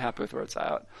 I'm really happy with where it's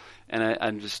out, and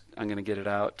I'm going to get it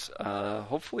out.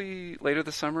 Hopefully later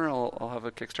this summer, I'll have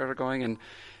a Kickstarter going, and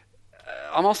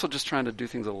I'm also just trying to do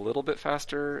things a little bit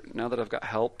faster now that I've got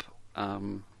help.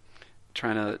 Trying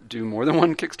to do more than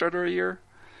one Kickstarter a year.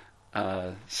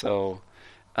 But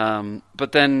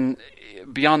then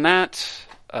beyond that,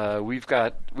 we've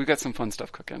got some fun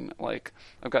stuff cooking. Like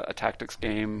I've got a tactics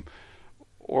game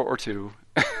or two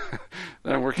that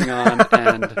I'm working on,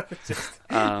 and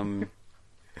I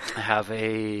have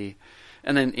and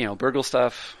then Burgle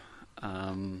stuff.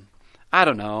 I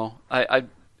don't know. I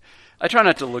try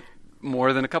not to look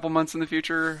more than a couple months in the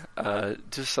future,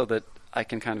 just so that I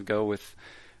can kind of go with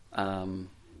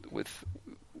what's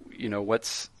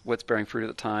bearing fruit at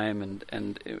the time,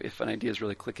 and if an idea is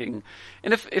really clicking,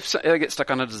 and if I get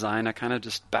stuck on a design, I kind of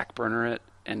just back burner it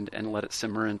and let it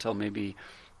simmer until maybe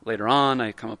later on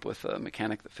I come up with a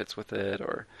mechanic that fits with it,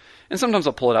 and sometimes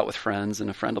I'll pull it out with friends, and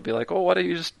a friend will be like, "Oh, why don't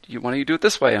you do it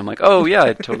this way?" I'm like, "Oh yeah,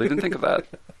 I totally didn't think of that."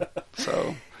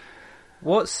 So.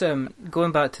 What's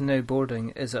going back to Now Boarding?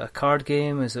 Is it a card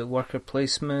game? Is it worker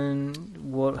placement?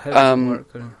 How does it work?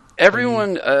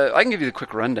 Everyone, I can give you the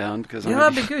quick rundown because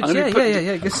that'd be good. I'm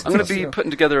going to be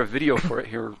putting together a video for it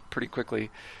here pretty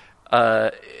quickly.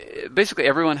 Basically,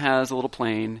 everyone has a little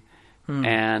plane,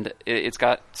 and it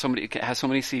has so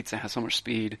many seats, and has so much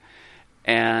speed,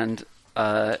 and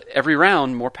every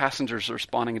round, more passengers are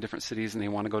spawning in different cities, and they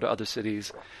want to go to other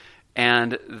cities,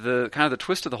 and the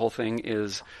twist of the whole thing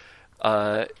is.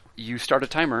 You start a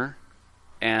timer,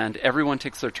 and everyone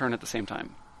takes their turn at the same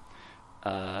time.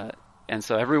 And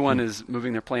so everyone is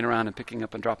moving their plane around and picking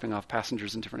up and dropping off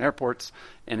passengers in different airports.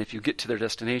 And if you get to their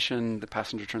destination, the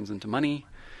passenger turns into money.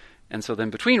 And so then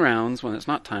between rounds, when it's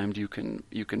not timed, you can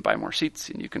buy more seats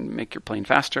and you can make your plane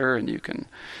faster and you can,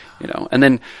 and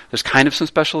then there's kind of some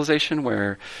specialization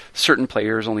where certain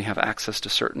players only have access to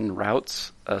certain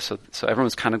routes. So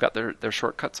everyone's kind of got their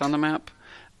shortcuts on the map.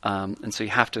 And so you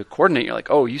have to coordinate. You're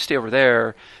like, oh, you stay over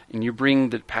there and you bring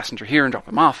the passenger here and drop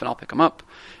him off and I'll pick him up.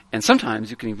 And sometimes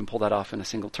you can even pull that off in a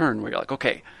single turn where you're like,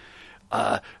 okay,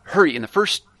 hurry, in the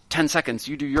first 10 seconds,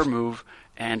 you do your move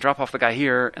and drop off the guy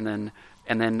here and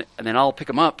then I'll pick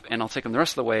him up and I'll take him the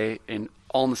rest of the way in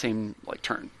all in the same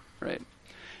turn, right?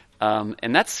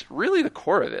 And that's really the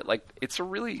core of it. It's a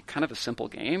really kind of a simple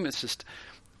game. It's just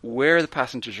where the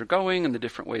passengers are going and the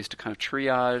different ways to kind of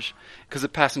triage, because the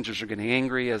passengers are getting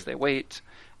angry as they wait,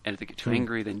 and if they get too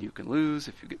angry, then you can lose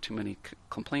if you get too many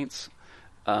complaints.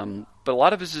 But a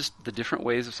lot of it is just the different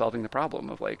ways of solving the problem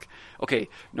of okay,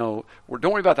 no,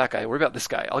 don't worry about that guy. Worry about this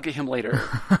guy. I'll get him later.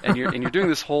 and you're doing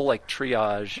this whole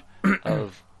triage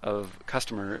of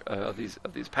customer of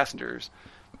these passengers,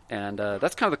 and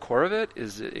that's kind of the core of it.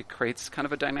 Is it creates kind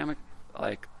of a dynamic,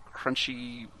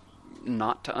 crunchy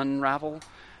knot to unravel,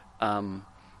 and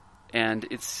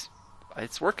it's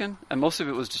working. And most of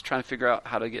it was just trying to figure out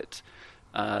how to get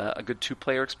a good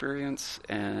 2-player experience,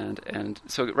 and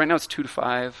so right now it's 2 to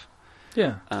 5.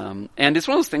 Yeah. And it's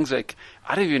one of those things I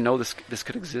didn't even know this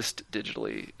could exist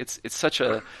digitally. It's such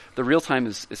the real time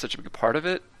is such a big part of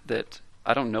it that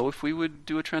I don't know if we would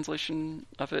do a translation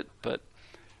of it, but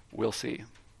we'll see.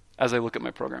 As I look at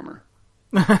my programmer,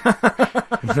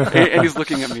 and he's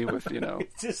looking at me with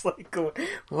It's just what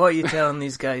are you telling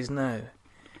these guys now?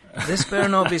 This better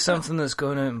not be something that's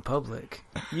going out in public.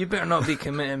 You better not be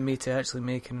committing me to actually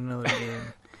making another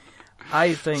game.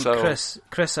 I think,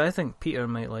 Chris, I think Peter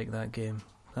might like that game.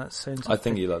 That sounds. I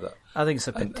think you like that. I think it's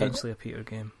potentially a Peter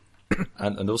game.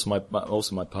 And also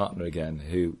my partner again,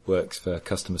 who works for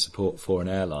customer support for an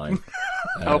airline.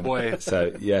 Oh boy!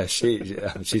 So yeah, she's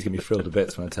gonna be thrilled to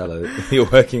bits when I tell her you're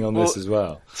working on this as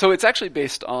well. So it's actually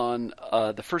based on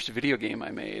the first video game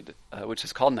I made, which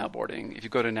is called Nowboarding. If you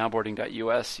go to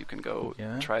nowboarding.us, you can go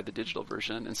try the digital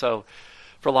version. And so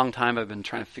for a long time, I've been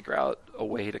trying to figure out a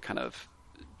way to kind of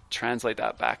translate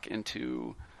that back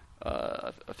into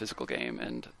a physical game,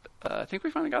 and I think we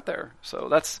finally got there. So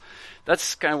that's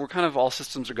we're kind of all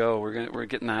systems are go. We're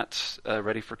getting that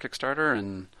ready for Kickstarter,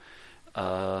 and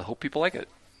hope people like it.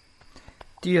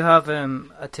 Do you have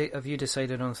have you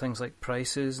decided on things like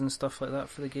prices and stuff like that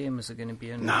for the game? Is it going to be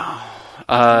in? No,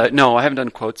 I haven't done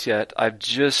quotes yet. I've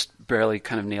just barely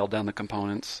kind of nailed down the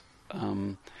components.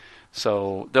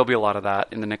 So there'll be a lot of that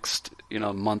in the next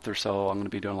month or so. I'm going to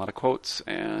be doing a lot of quotes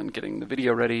and getting the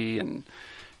video ready and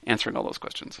answering all those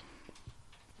questions.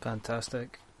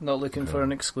 Fantastic. Not looking for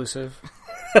an exclusive.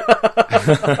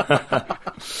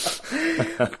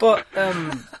 But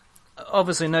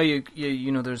obviously now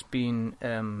you know there's been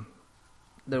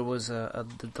there was a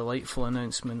delightful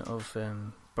announcement of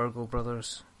Burgle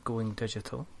Brothers going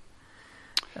digital,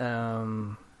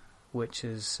 which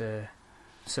is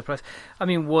surprise. I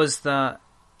mean, was that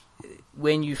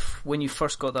when you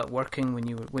first got that working, when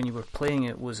you were playing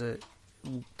it,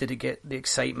 did it get the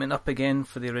excitement up again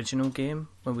for the original game?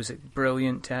 Or was it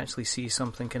brilliant to actually see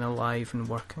something kind of live and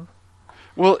working?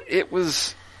 Well, it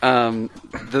was.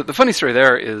 The funny story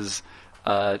there is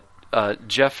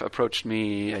Jeff approached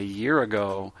me a year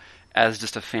ago as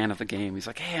just a fan of the game. He's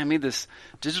like, "Hey, I made this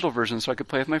digital version so I could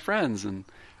play with my friends, and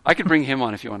I could bring him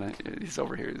on if you want to." He's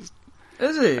over here.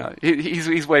 Is he?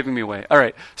 He's waving me away. All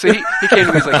right. So he came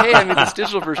to me. He's like, "Hey, I made this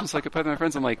digital version so I could play with my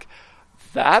friends." I'm like,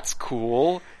 "That's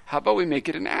cool. How about we make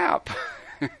it an app?"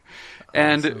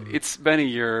 And awesome. It's been a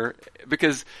year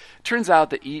because it turns out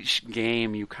that each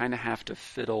game you kind of have to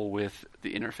fiddle with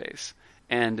the interface.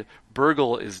 And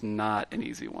Burgle is not an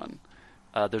easy one.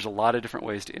 There's a lot of different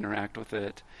ways to interact with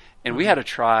it. And we had to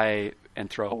try and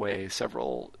throw away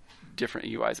several different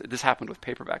UIs. This happened with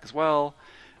Paperback as well.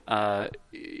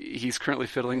 He's currently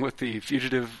fiddling with the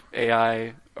Fugitive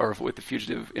AI or with the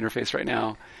Fugitive interface right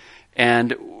now.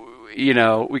 And we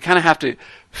kind of have to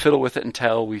fiddle with it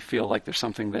until we feel like there's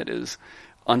something that is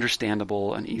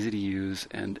understandable and easy to use,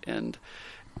 and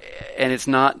it's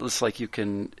not just like you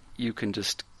can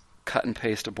just cut and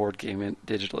paste a board game in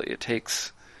digitally.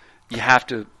 You have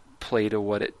to play to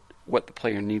what the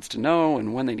player needs to know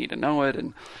and when they need to know it,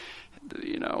 and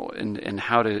and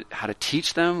how to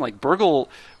teach them. Like Burgle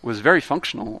was very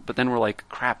functional, but then we're like,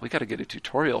 crap, we got to get a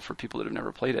tutorial for people that have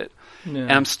never played it. Yeah.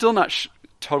 And I'm still not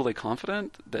totally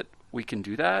confident that we can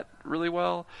do that really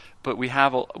well, but we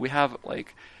have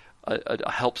like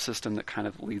a help system that kind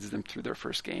of leads them through their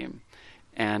first game,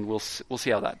 and we'll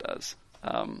see how that does.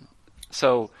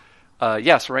 So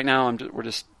right now we're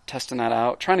just testing that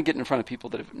out, trying to get in front of people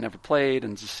that have never played,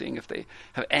 and just seeing if they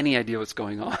have any idea what's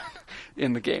going on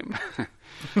in the game.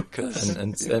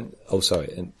 And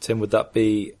Tim, would that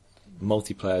be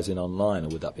multiplayers in online, or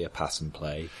would that be a pass and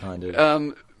play kind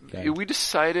of? We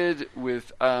decided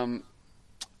with so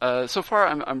far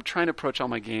I'm trying to approach all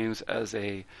my games as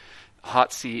a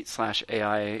hot seat /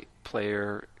 AI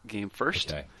player game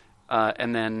first, Okay.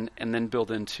 and then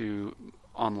build into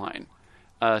online.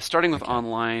 Starting with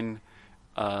online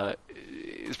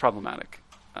is problematic.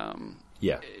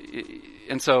 Yeah.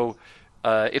 And so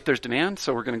if there's demand,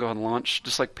 so we're going to go ahead and launch,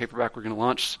 just like Paperback, we're going to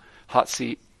launch hot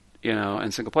seat,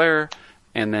 and single player.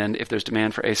 And then if there's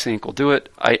demand for async, we'll do it.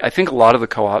 I think a lot of the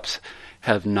co-ops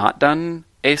have not done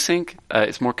async.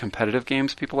 It's more competitive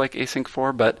games people like async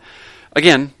for. But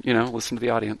again, listen to the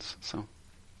audience. So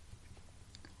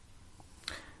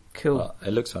cool. Well,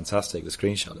 it looks fantastic. The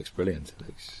screenshot looks brilliant.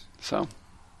 So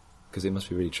because it must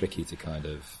be really tricky to kind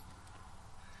of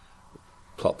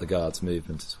plot the guard's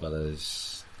movement as well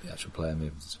as the actual player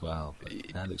movement as well. But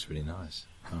that looks really nice.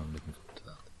 I'm looking forward to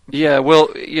that. Yeah, well,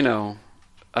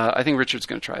 I think Richard's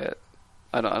going to try it.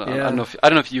 I don't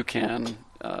know if you can,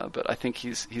 but I think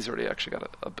he's already actually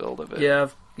got a build of it.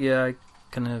 Yeah, I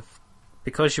kind of,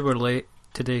 because you were late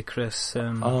today, Chris.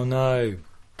 Oh no!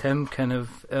 Tim kind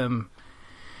of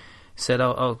said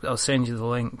I'll send you the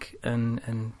link,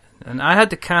 and I had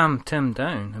to calm Tim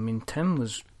down. I mean, Tim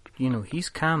was, he's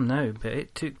calm now, but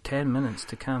it took 10 minutes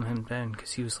to calm him down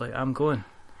because he was like, "I'm going."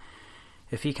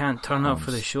 If he can't turn up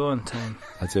for the show on time.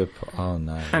 I do. Oh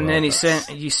no! And then he sent.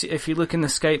 You see, if you look in the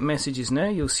Skype messages now,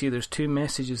 you'll see there's 2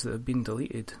 messages that have been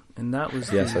deleted, and that was.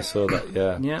 Yes, I saw that.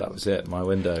 Yeah, Yep. That was it. My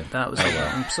window. That was it.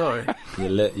 I'm sorry. You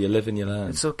live and you learn.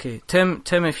 It's okay, Tim.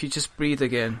 If you just breathe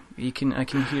again, I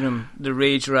can hear him. The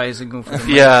rage rising over the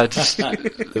mic. Yeah, just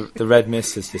the red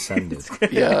mist has descended.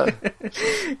 yeah.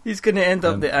 He's going to end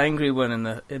up the angry one in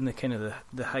the kind of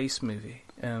the heist movie,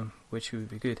 which would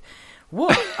be good.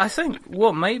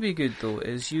 What might be good though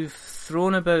is you've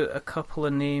thrown about a couple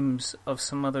of names of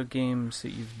some other games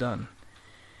that you've done.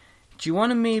 Do you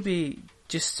want to maybe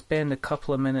just spend a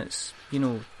couple of minutes,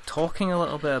 talking a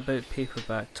little bit about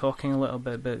Paperback, talking a little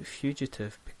bit about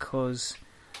Fugitive, because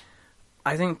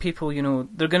I think people,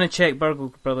 they're going to check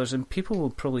Burgle Brothers, and people will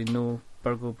probably know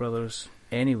Burgle Brothers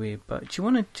anyway, but do you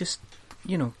want to just,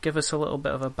 give us a little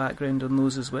bit of a background on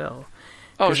those as well?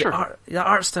 Oh, sure. The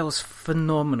art style is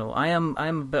phenomenal. I'm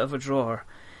a bit of a drawer,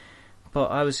 but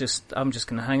I'm just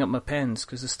going to hang up my pens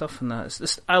because the stuff in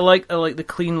that I like the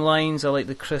clean lines. I like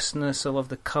the crispness. I love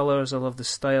the colours. I love the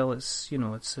style. It's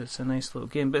it's a nice little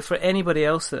game. But for anybody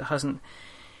else that hasn't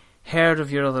heard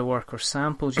of your other work or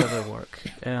sampled your other work,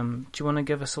 do you want to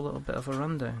give us a little bit of a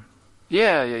rundown?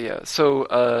 Yeah. So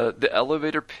the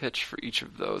elevator pitch for each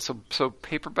of those. So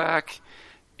Paperback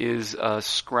is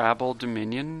Scrabble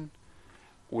Dominion,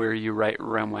 where you write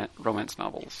romance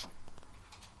novels.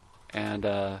 And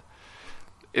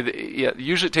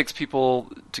usually it takes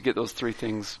people to get those 3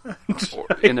 things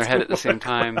in their head at the same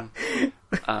time.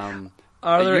 It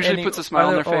usually puts a smile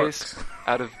on their face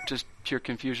out of just pure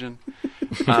confusion.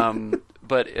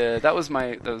 But that was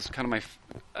kind of my.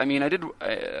 I mean, I did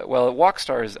well.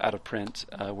 Walkstar is out of print.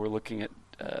 We're looking at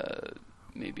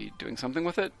maybe doing something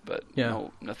with it, but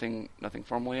no, nothing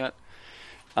formal yet.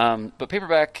 But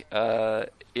Paperback,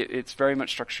 it's very much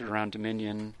structured around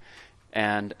Dominion,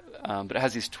 and but it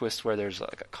has these twists where there's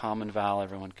like a common vowel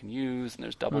everyone can use, and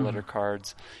there's double letter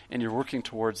cards, and you're working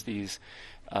towards these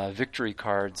victory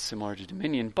cards similar to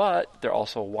Dominion, but they're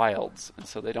also wilds, and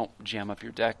so they don't jam up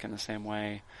your deck in the same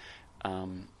way.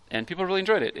 And people really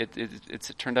enjoyed it.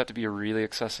 It turned out to be a really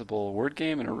accessible word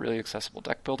game and a really accessible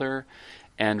deck builder,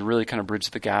 and really kind of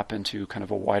bridged the gap into kind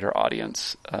of a wider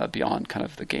audience beyond kind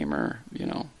of the gamer,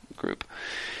 group.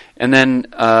 And then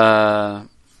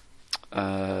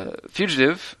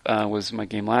Fugitive was my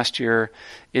game last year.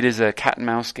 It is a cat and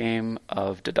mouse game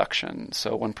of deduction.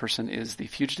 So one person is the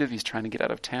fugitive; he's trying to get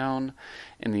out of town,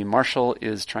 and the marshal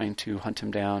is trying to hunt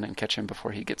him down and catch him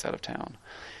before he gets out of town.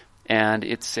 And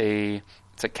it's a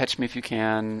catch me if you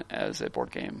can as a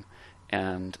board game.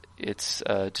 And it's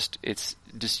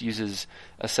just uses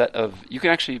a set of, you can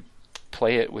actually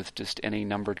play it with just any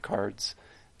numbered cards,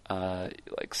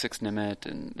 like Six Nimit,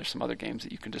 and there's some other games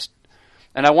that you can just.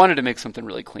 And I wanted to make something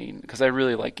really clean because I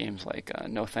really like games like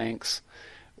No Thanks,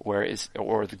 or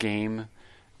The Game.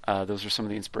 Those are some of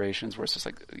the inspirations where it's just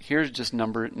like, here's just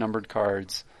numbered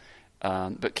cards,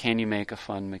 but can you make a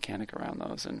fun mechanic around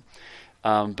those? And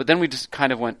But then we just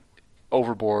kind of went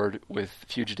overboard with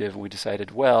Fugitive, and we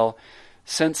decided, well,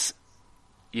 since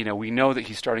we know that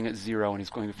he's starting at 0 and he's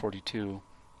going to 42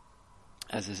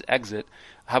 as his exit,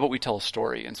 how about we tell a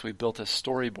story? And so we built a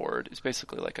storyboard. It's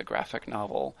basically like a graphic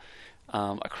novel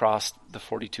across the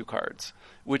 42 cards,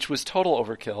 which was total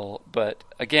overkill. But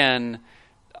again,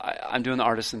 I'm doing the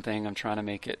artisan thing. I'm trying to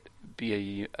make it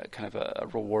be a kind of a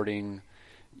rewarding,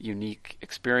 unique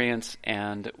experience,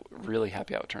 and really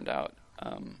happy how it turned out.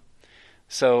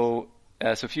 So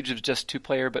Fugitive is just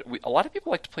 2-player, but a lot of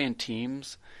people like to play in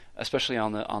teams, especially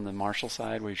on the martial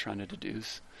side where you're trying to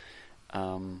deduce.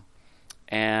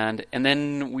 And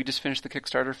then we just finished the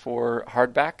Kickstarter for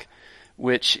Hardback,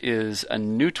 which is a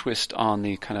new twist on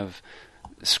the kind of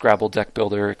Scrabble deck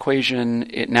builder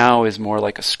equation. It now is more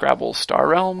like a Scrabble Star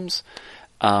Realms,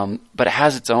 but it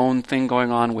has its own thing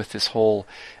going on with this whole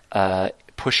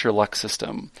push your luck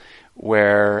system,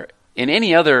 where in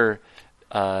any other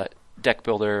deck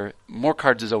builder, more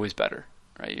cards is always better,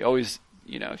 right? You always,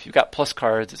 if you've got plus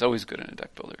cards, it's always good in a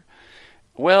deck builder.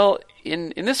 Well,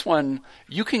 in this one,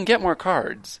 you can get more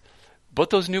cards, but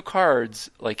those new cards,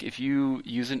 like if you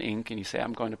use an ink and you say,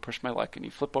 I'm going to push my luck, and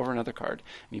you flip over another card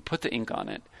and you put the ink on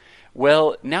it,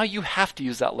 well, now you have to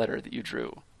use that letter that you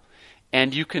drew.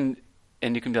 And you can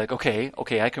be like, okay,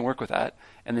 I can work with that.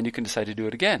 And then you can decide to do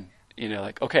it again.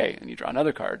 Like, okay, and you draw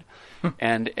another card.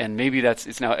 and maybe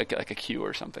it's now like a Q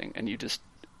or something. And you just,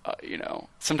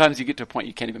 sometimes you get to a point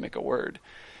you can't even make a word.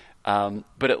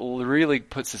 But it really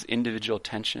puts this individual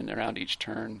tension around each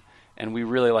turn, and we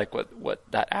really like what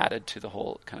that added to the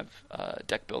whole kind of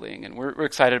deck building, and we're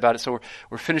excited about it. So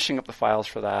we're finishing up the files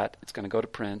for that. It's going to go to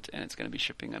print, and it's going to be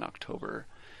shipping in October,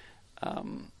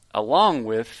 along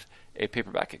with a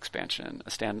paperback expansion.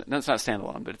 It's not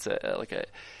standalone, but it's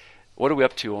what are we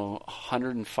up to?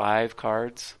 105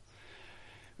 cards.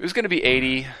 It was going to be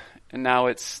 80, and now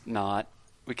it's not.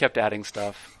 We kept adding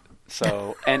stuff.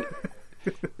 So and.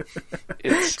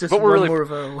 It's just but we're really more of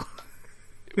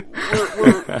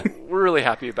we're really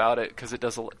happy about it because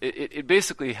it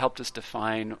basically helped us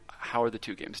define how are the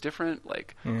two games different,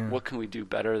 like what can we do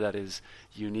better that is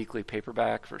uniquely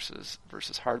paperback versus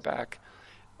hardback,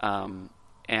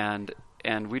 and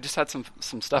we just had some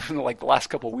stuff in the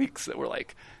last couple of weeks that were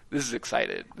like, this is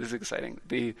exciting.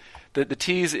 The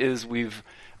tease is we've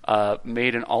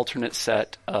made an alternate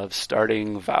set of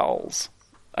starting wilds.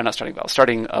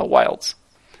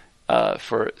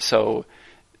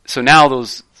 So now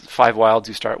those 5 wilds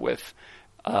you start with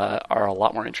are a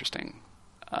lot more interesting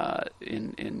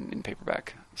in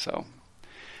paperback. So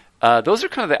those are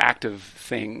kind of the active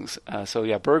things.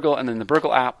 Burgle, and then the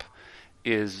Burgle app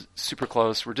is super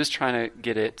close. We're just trying to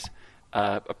get it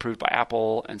approved by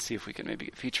Apple and see if we can maybe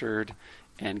get featured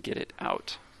and get it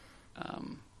out.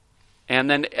 And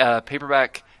then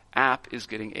paperback app is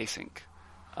getting async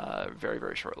very,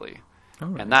 very shortly. Oh,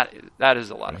 right. And that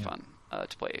is a lot of fun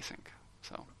to play async.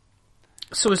 So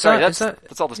that's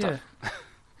all the stuff. Yeah.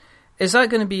 Is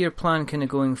that going to be your plan kind of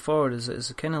going forward? Is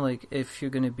it kind of like if you're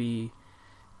going to be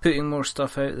putting more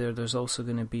stuff out there, there's also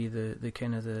going to be the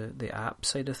kind of the app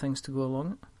side of things to go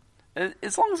along it?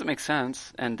 As long as it makes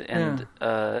sense, and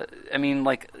I mean,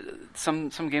 like some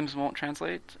games won't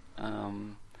translate,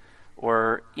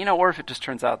 or if it just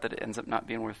turns out that it ends up not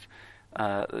being worth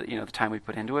the time we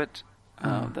put into it,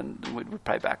 then we'd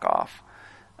probably back off.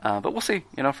 But we'll see.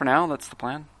 For now, that's the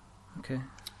plan. Okay.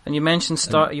 And you mentioned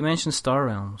Star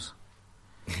Realms.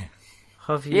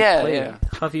 Have you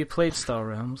Have you played Star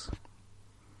Realms?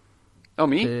 Oh,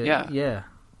 me? Yeah. Yeah.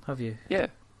 Have you? Yeah.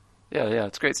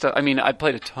 It's great stuff. I mean, I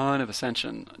played a ton of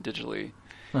Ascension digitally,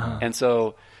 and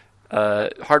so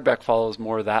hardback follows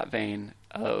more of that vein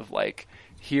of like,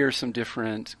 here's some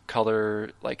different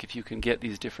color. Like, if you can get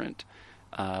these different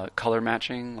color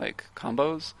matching like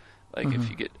combos. Like if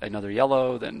you get another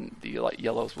yellow, then the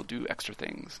yellows will do extra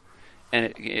things.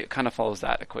 And it kind of follows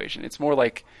that equation. It's more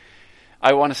like,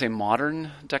 I want to say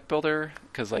modern deck builder,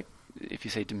 because like if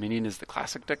you say Dominion is the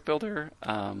classic deck builder,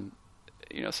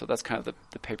 so that's kind of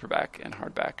the paperback and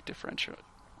hardback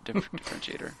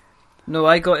differentiator. No,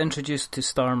 I got introduced to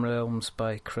Star Realms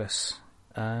by Chris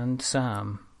and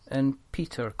Sam and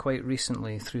Peter quite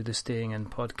recently through the Staying In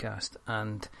podcast,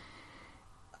 and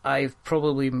I've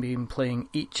probably been playing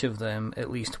each of them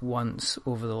at least once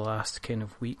over the last kind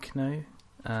of week now.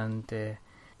 And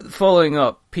following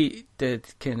up, Sam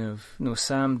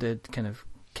did kind of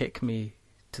kick me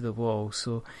to the wall.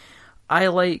 So I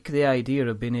like the idea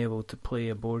of being able to play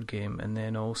a board game and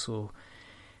then also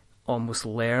almost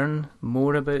learn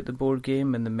more about the board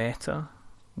game and the meta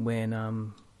when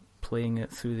I'm playing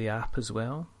it through the app as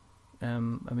well.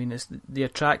 It's the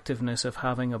attractiveness of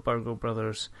having a Burgle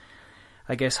Brothers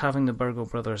I guess having the Burgle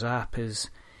Brothers app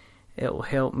it'll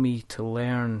help me to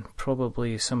learn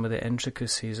probably some of the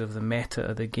intricacies of the meta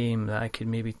of the game that I could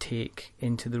maybe take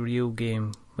into the real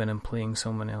game when I'm playing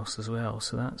someone else as well.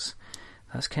 So that's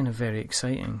kind of very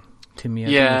exciting to me.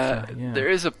 Yeah,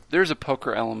 there's a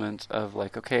poker element of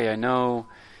like, okay, I know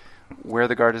where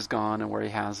the guard has gone and where he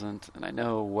hasn't, and I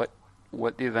know what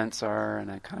the events are,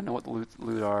 and I kind of know what the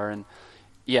loot are, and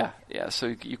yeah.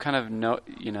 So you kind of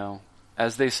know,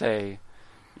 as they say,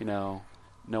 know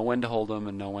when to hold them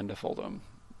and know when to fold them.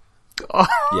 Oh.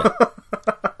 Yeah.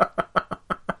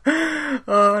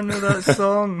 Oh, I know that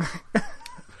song.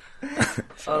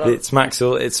 It smacks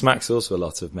also a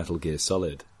lot of Metal Gear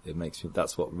Solid.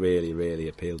 That's what really, really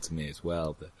appealed to me as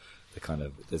well.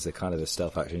 There's a kind of a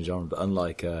stealth action genre, but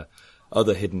unlike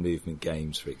other hidden movement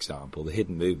games, for example, the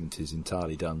hidden movement is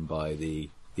entirely done by the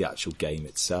actual game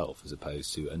itself, as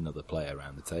opposed to another player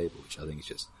around the table, which I think is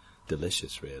just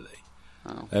delicious, really.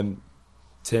 Oh.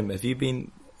 Tim,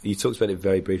 you talked about it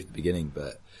very briefly at the beginning,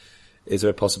 but is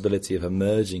there a possibility of a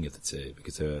merging of the two?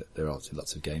 Because there are obviously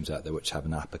lots of games out there which have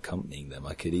an app accompanying them.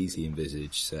 I could easily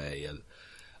envisage, say,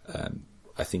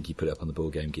 I think you put it up on the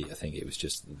Board Game Geek. I think it was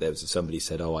just somebody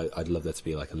said, "Oh, I'd love there to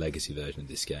be like a legacy version of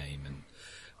this game." And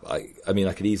I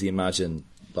could easily imagine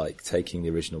like taking the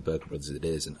original Burgle Brothers as it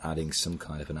is and adding some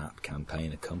kind of an app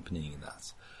campaign accompanying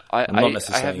that. I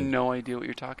have no idea what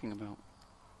you're talking about.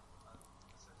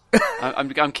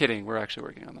 I'm kidding. We're actually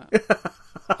working on that.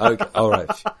 Okay, all right.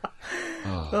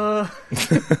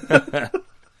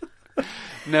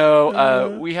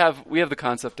 No, we have the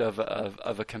concept of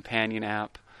a companion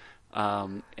app,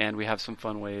 and we have some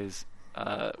fun ways.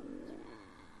 But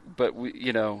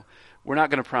we're not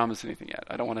going to promise anything yet.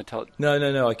 I don't want to tell it.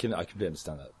 No. I completely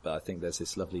understand that, but I think there's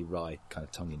this lovely wry kind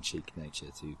of tongue-in-cheek nature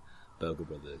to Burgle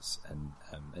Brothers, and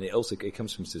it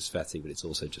comes from Susfetti, but it's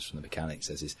also just from the mechanics.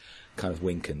 There's this kind of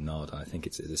wink and nod, and I think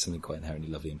there's something quite inherently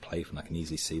lovely and playful, and I can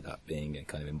easily see that being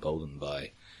kind of emboldened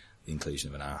by the inclusion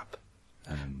of an app.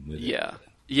 Yeah.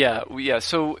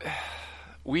 So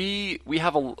we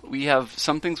have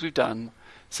some things we've done,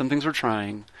 some things we're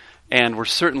trying, and we're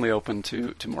certainly open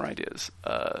to more ideas.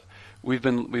 We've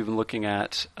been looking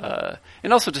at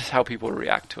and also just how people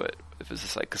react to it. If it's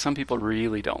just like, because some people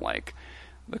really don't like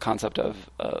the concept of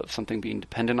something being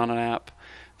dependent on an app.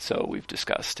 So we've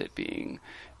discussed it being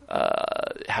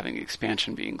having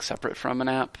expansion being separate from an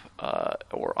app,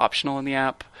 or optional in the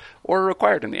app, or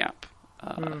required in the app.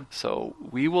 So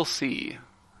we will see.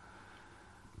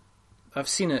 I've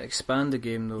seen it expand the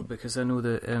game though, because I know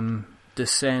that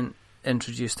Descent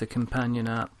introduced a companion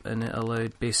app, and it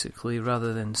allowed basically,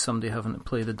 rather than somebody having to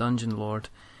play the Dungeon Lord,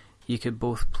 you could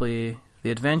both play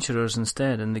the adventurers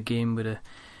instead, and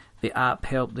the app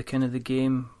helped the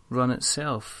game run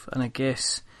itself. And I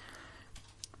guess,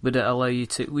 would it allow you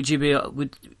to,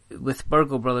 with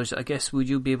Burgle Brothers, I guess, would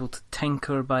you be able to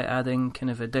tinker by adding kind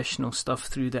of additional stuff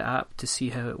through the app to see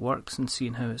how it works and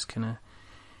seeing how it's kind of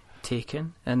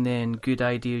taken? And then good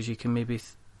ideas, you can maybe,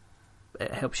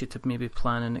 it helps you to maybe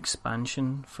plan an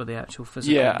expansion for the actual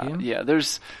physical game? Yeah,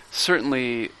 there's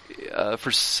certainly, for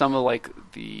some of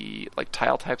the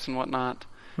tile types and whatnot,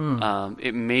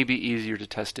 it may be easier to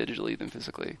test digitally than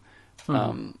physically.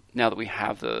 Now that we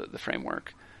have the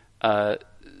framework, so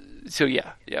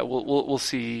we'll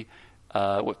see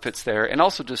what fits there, and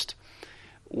also just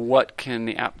what can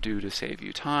the app do to save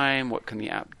you time? What can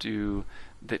the app do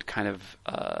that kind of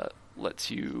lets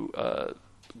you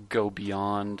go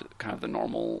beyond kind of the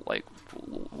normal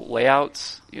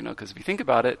layouts? Because if you think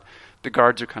about it, the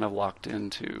guards are kind of locked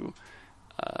into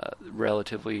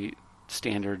relatively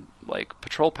standard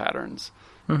patrol patterns,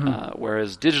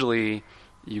 whereas digitally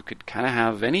you could kind of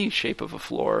have any shape of a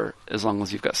floor as long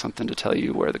as you've got something to tell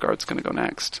you where the guard's going to go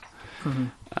next.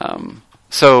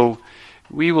 So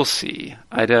we will see.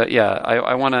 I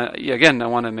want to I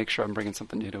want to make sure I'm bringing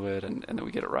something new to it and that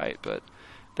we get it right. But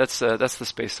that's the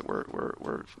space that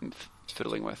we're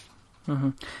fiddling with.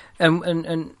 And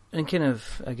kind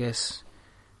of, I guess,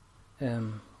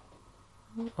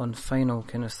 on final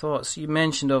kind of thoughts, you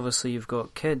mentioned obviously you've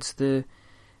got kids. The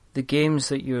games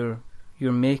that you're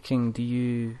making, do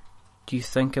you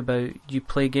think about? Do you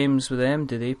play games with them?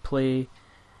 Do they play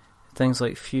things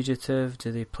like Fugitive?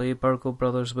 Do they play Burgle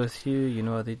Brothers with you?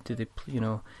 Do they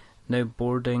now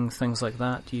boarding, things like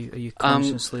that? Are you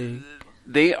consciously?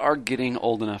 They are getting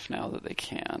old enough now that they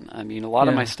can. I mean, a lot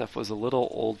of my stuff was a little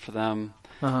old for them,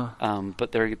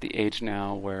 but they're at the age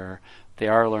now where they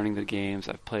are learning the games.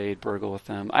 I've played Burgle with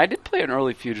them. I did play an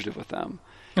early Fugitive with them.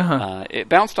 It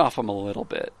bounced off them a little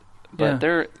bit, but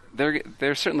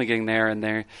they're certainly getting there,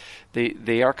 and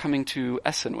they are coming to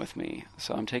Essen with me.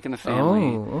 So I'm taking the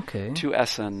family to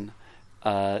Essen,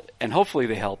 and hopefully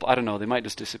they help. I don't know. They might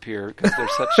just disappear because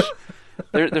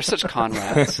they're such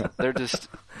conrads.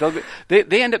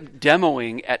 They end up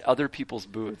demoing at other people's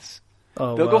booths.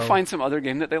 Oh, they'll go find some other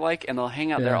game that they like, and they'll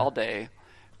hang out there all day,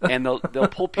 and they'll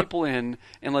pull people in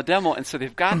and they'll demo. And so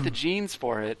they've got the genes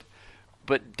for it,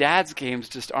 but Dad's games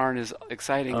just aren't as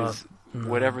exciting as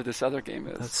whatever this other game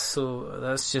is.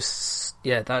 That's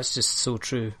just so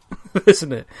true,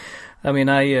 isn't it? I mean,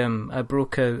 I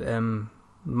broke out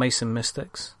Mice and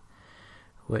Mystics,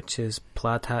 which is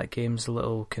Plaid Hat Games, a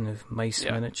little kind of mice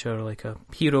miniature, like a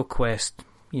Hero Quest,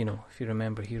 if you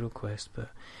remember Hero Quest. But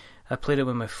I played it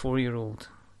with my 4-year-old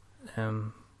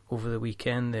over the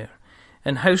weekend there,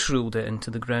 and house ruled it into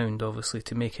the ground, obviously,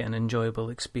 to make it an enjoyable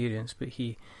experience. But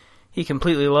he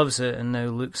completely loves it, and now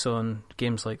looks on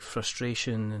games like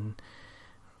Frustration and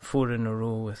 4 in a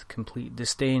Row with complete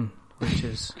disdain, which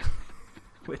is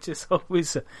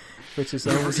always.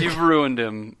 You've ruined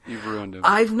him.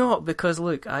 I've not, because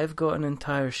look, I've got an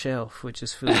entire shelf which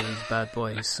is full of these bad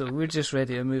boys, so we're just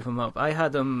ready to move him up. I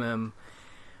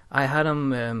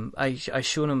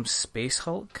shown him Space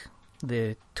Hulk,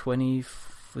 the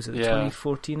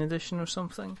 2014 edition or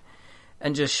something,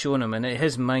 and just shown him, and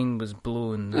his mind was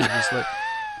blown. It was like,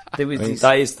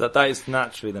 that is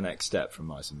naturally the next step from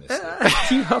Mice and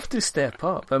Mystics. You have to step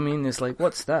up. I mean, it's like,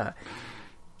 what's that?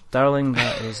 Darling,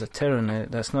 that is a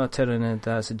Tyranid. That's not a Tyranid,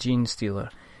 that's a Gene Stealer.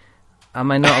 Am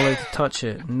I not allowed to touch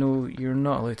it? No, you're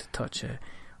not allowed to touch it.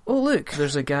 Oh, look,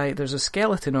 there's a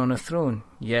skeleton on a throne.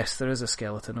 Yes, there is a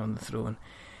skeleton on the throne.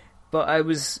 But I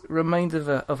was reminded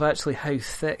of actually how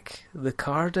thick the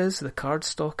card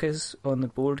stock is on the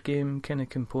board game kind of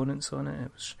components on it.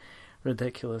 It was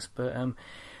ridiculous. But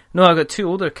no, I got 2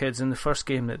 older kids, and the first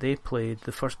board game that they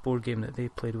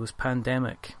played was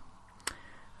Pandemic.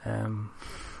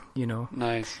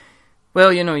 Nice.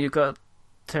 Well, you've got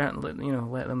to let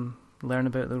them learn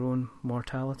about their own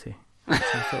mortality.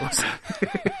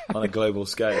 On a global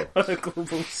scale. You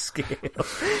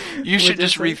should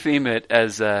just retheme it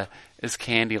as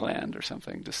Candyland or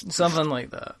something. Just something like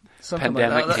that.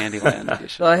 Pandemic Candyland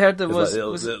edition. Well, I heard there was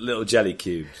little jelly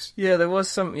cubes. Yeah, there was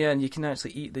some. Yeah, and you can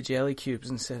actually eat the jelly cubes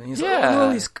instead. And he's like, oh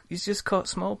no, he's just caught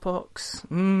smallpox.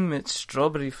 It's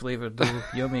strawberry flavoured though,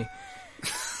 yummy.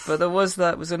 But there was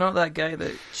that. Was there not that guy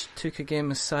that took a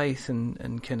game of Scythe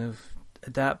and kind of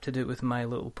adapted it with My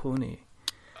Little Pony?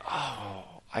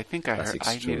 Oh, I think I heard.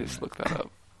 I need to look that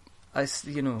up.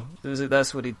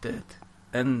 That's what he did,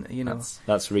 and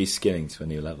that's reskinning to a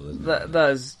new level, isn't it?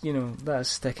 That's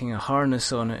sticking a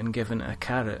harness on it and giving it a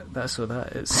carrot. That's what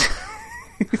that is.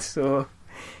 So,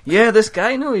 yeah, this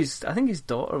guy. I think his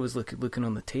daughter was looking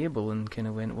on the table and kind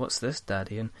of went, "What's this,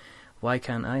 Daddy?" And why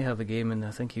can't I have a game? And I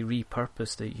think he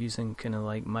repurposed it using kind of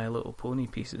like My Little Pony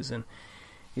pieces, and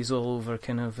he's all over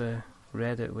kind of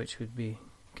Reddit, which would be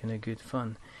kind of good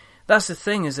fun. That's the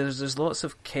thing, is there's lots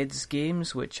of kids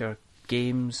games which are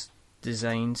games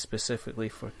designed specifically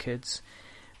for kids,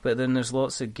 but then there's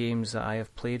lots of games that I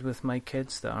have played with my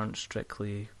kids that aren't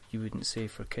strictly, you wouldn't say,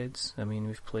 for kids. I mean,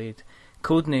 we've played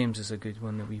Codenames is a good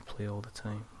one that we play all the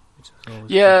time, which is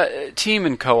always good. Team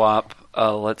and co-op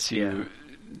lets you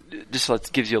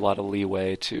gives you a lot of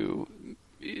leeway to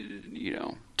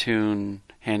tune,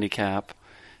 handicap,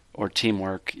 or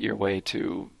teamwork your way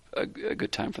to a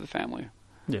good time for the family.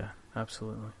 Yeah,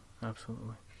 absolutely.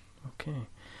 Okay.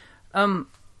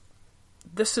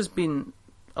 This has been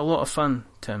a lot of fun,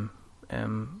 Tim.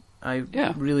 I'm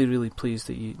really, really pleased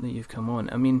that you've come on.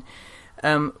 I mean,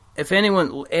 if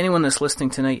anyone that's listening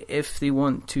tonight, if they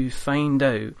want to find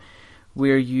out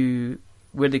where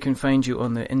they can find you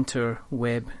on the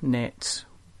interweb nets,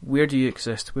 where do you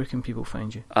exist? Where can people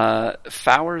find you?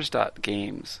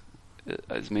 Fowers.games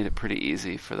has made it pretty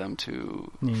easy for them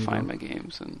to find my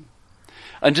games,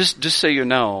 and just so you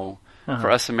know,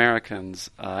 for us Americans,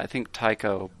 I think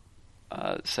Tycho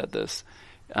said this.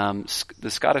 The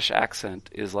Scottish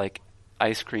accent is like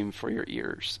ice cream for your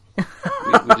ears. we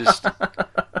just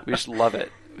love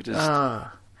it.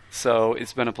 So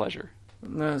it's been a pleasure.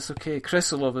 No, it's okay.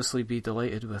 Chris will obviously be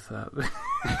delighted with that.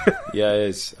 Yeah, it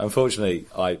is. Unfortunately,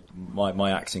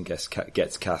 my accent gets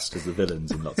cast as the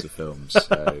villains in lots of films,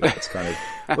 so it's kind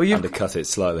of undercut it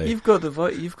slightly. You've got the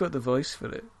voice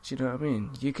for it. Do you know what I mean?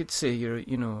 You could say you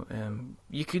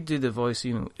could do the voice.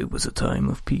 It was a time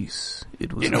of peace.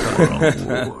 It was a time of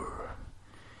war.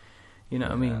 You know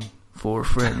what I mean? 4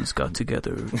 friends got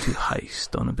together to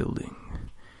heist on a building.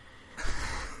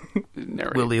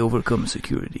 Will they overcome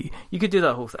security? You could do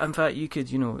that whole thing. In fact, you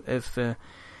could, if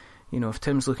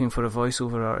Tim's looking for a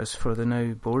voiceover artist for the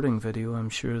Now Boarding video, I'm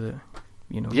sure that,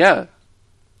 Yeah.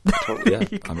 Totally.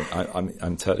 Yeah.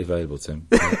 I'm totally available, Tim.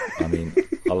 I mean,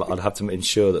 I'll have to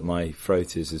ensure that my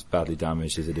throat is as badly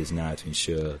damaged as it is now to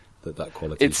ensure that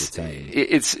quality is retained.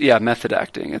 It's method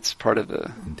acting. It's part of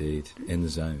the... Indeed, in the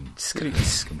zone.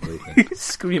 Completely.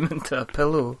 Scream into a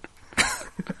pillow.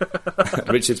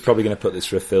 Richard's probably going to put this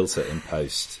for a filter in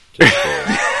post. Just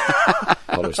to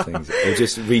polish things. Or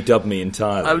just redub me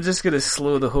entirely. I'm just going to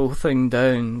slow the whole thing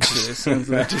down. So it sounds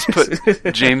like just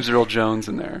put James Earl Jones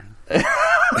in there.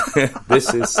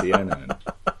 This is CNN.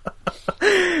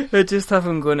 I just have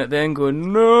him going at the end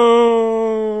going,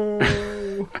 no!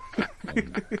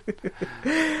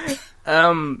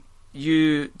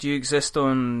 Do you exist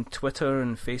on Twitter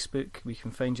and Facebook? We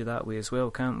can find you that way as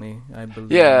well, can't we? I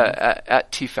believe. Yeah,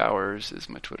 at Tfowers is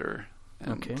my Twitter.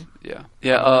 And okay. Yeah.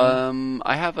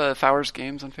 I have Fowers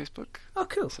Games on Facebook. Oh,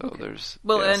 cool. So okay. there's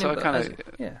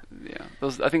yeah.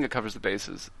 Those, I think it covers the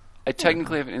bases. I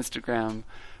technically have an Instagram,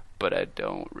 but I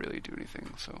don't really do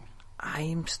anything. So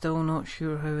I'm still not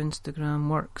sure how Instagram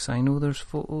works. I know there's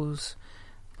photos,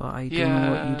 but I don't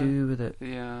know what you do with it.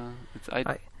 Yeah,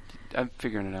 I'm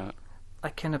figuring it out. I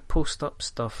kind of post up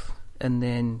stuff, and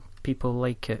then people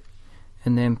like it,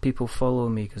 and then people follow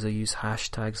me because I use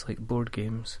hashtags like board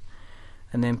games,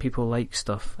 and then people like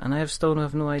stuff, and I still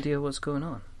have no idea what's going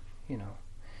on,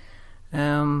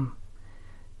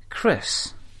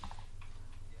 Chris.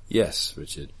 Yes,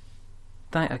 Richard.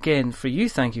 Again, for you,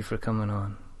 thank you for coming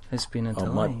on. It's been a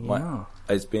delight.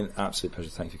 It's been an absolute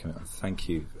pleasure. Thank you for coming on. Thank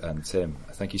you, Tim.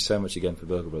 Thank you so much again for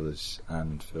Burgle Brothers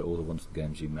and for all the wonderful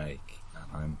games you make.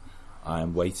 And I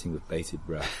am waiting with bated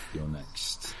breath for your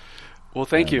next. Well,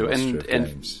 thank you,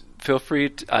 and feel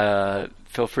free to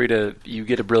you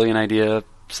get a brilliant idea,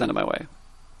 send it my way.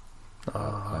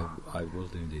 I will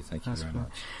do indeed. Thank you very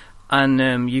much.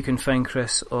 And you can find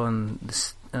Chris on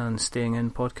Staying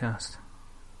In podcast.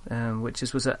 Which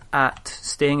was at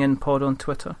Staying In Pod on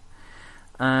Twitter,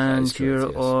 and correct,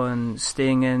 you're on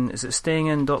Staying In. Is it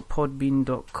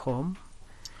stayingin.podbean.com?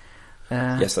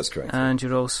 Yes, that's correct. And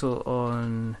you're also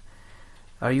on.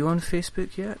 Are you on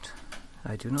Facebook yet?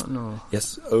 I do not know.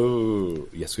 Yes. Oh,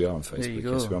 yes, we are on Facebook. There you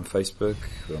go. Yes, we're on Facebook.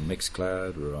 We're on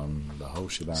Mixcloud. We're on the whole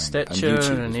shebang.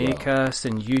 Stitcher and Acast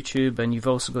and YouTube, and you've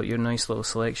also got your nice little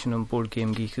selection on Board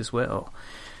Game Geek as well.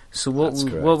 So what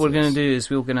we're going to do is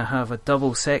we're going to have a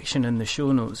double section in the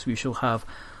show notes. We shall have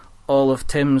all of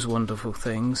Tim's wonderful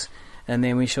things, and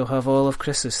then we shall have all of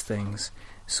Chris's things.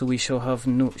 So we shall have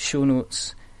show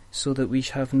notes so that we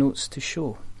have notes to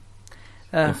show.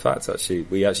 In fact,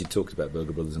 we actually talked about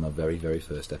Burgle Brothers in our very, very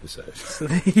first episode. So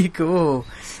there you go.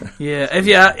 Yeah,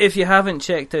 if you haven't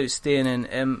checked out Staying In,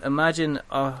 imagine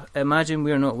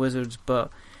We're Not Wizards,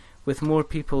 but with more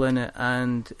people in it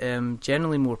and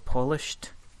generally more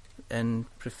polished and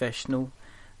professional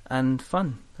and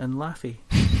fun and laughy.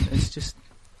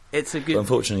 It's a good. But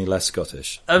unfortunately, less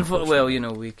Scottish. Well,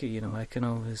 I can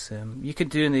always. You could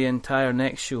do the entire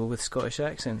next show with Scottish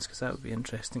accents because that would be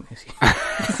interesting to see.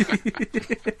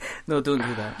 No, don't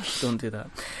do that. Don't do that.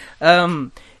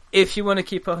 If you want to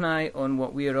keep an eye on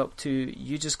what we are up to,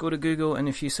 you just go to Google, and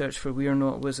if you search for We're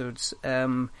Not Wizards,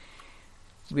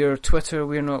 we're Twitter,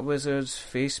 We're Not Wizards.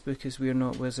 Facebook is We're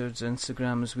Not Wizards.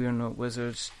 Instagram is We're Not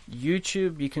Wizards.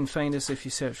 YouTube, you can find us if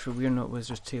you search for We're Not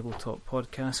Wizards Tabletop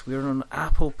Podcast. We're on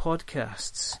Apple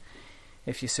Podcasts.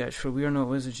 If you search for We're Not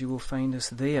Wizards, you will find us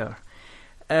there.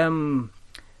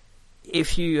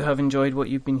 If you have enjoyed what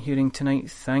you've been hearing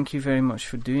tonight, thank you very much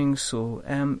for doing so.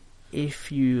 If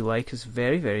you like us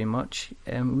very, very much,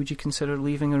 would you consider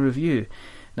leaving a review?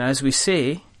 Now, as we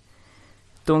say,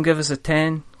 don't give us a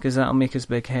 10 because that'll make us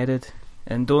big-headed,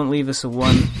 and don't leave us a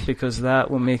 1 because that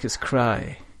will make us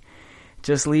cry.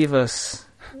 Just leave us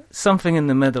something in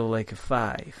the middle like a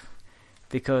 5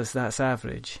 because that's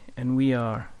average, and we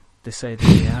are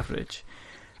decidedly average.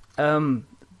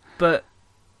 But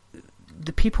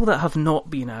the people that have not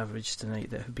been average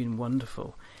tonight that have been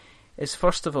wonderful is,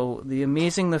 first of all, the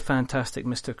amazing, the fantastic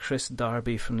Mr. Chris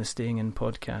Darby from the Staying In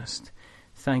podcast.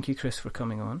 Thank you, Chris, for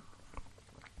coming on.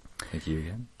 Thank you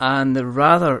again. And the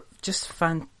rather just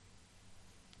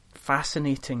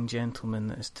fascinating gentleman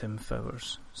that is Tim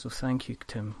Fowers. So thank you,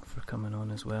 Tim, for coming on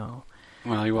as well.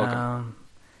 Well, you're welcome.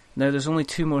 Now, there's only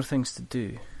 2 more things to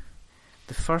do.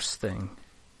 The first thing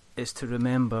is to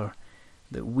remember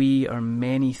that we are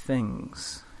many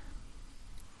things,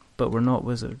 but we're not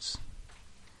wizards.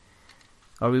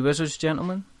 Are we wizards,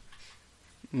 gentlemen?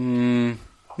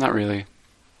 Not really.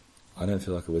 I don't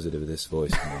feel like a wizard with this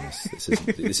voice, to be honest.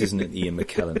 This isn't an Ian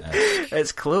McKellen-esque.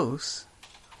 It's close.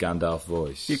 Gandalf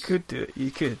voice. You could do it. You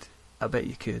could. I bet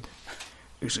you could.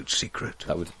 Is it secret?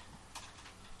 That would.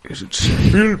 Is it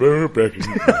secret?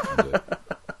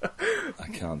 I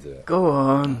can't do it. Go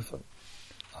on.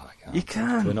 I You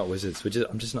can. We're not wizards.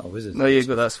 I'm just not a wizard. There you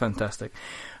go, that's fantastic.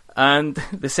 And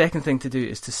the second thing to do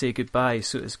is to say goodbye.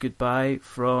 So it's goodbye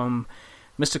from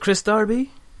Mr. Chris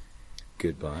Darby.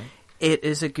 Goodbye. It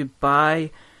is a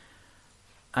goodbye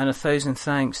and 1,000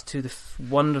 thanks to the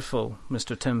wonderful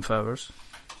Mr. Tim Fowers.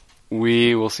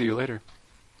 We will see you later.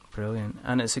 Brilliant.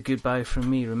 And it's a goodbye from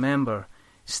me. Remember,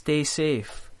 stay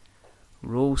safe.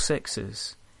 Roll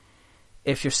sixes.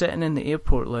 If you're sitting in the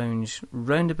airport lounge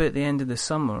round about the end of the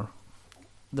summer,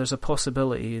 there's a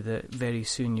possibility that very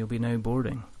soon you'll be now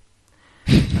boarding.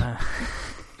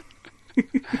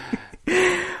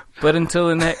 But until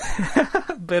the next,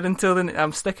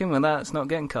 I'm sticking with that. It's not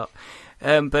getting cut.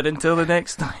 But until the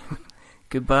next time,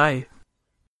 goodbye.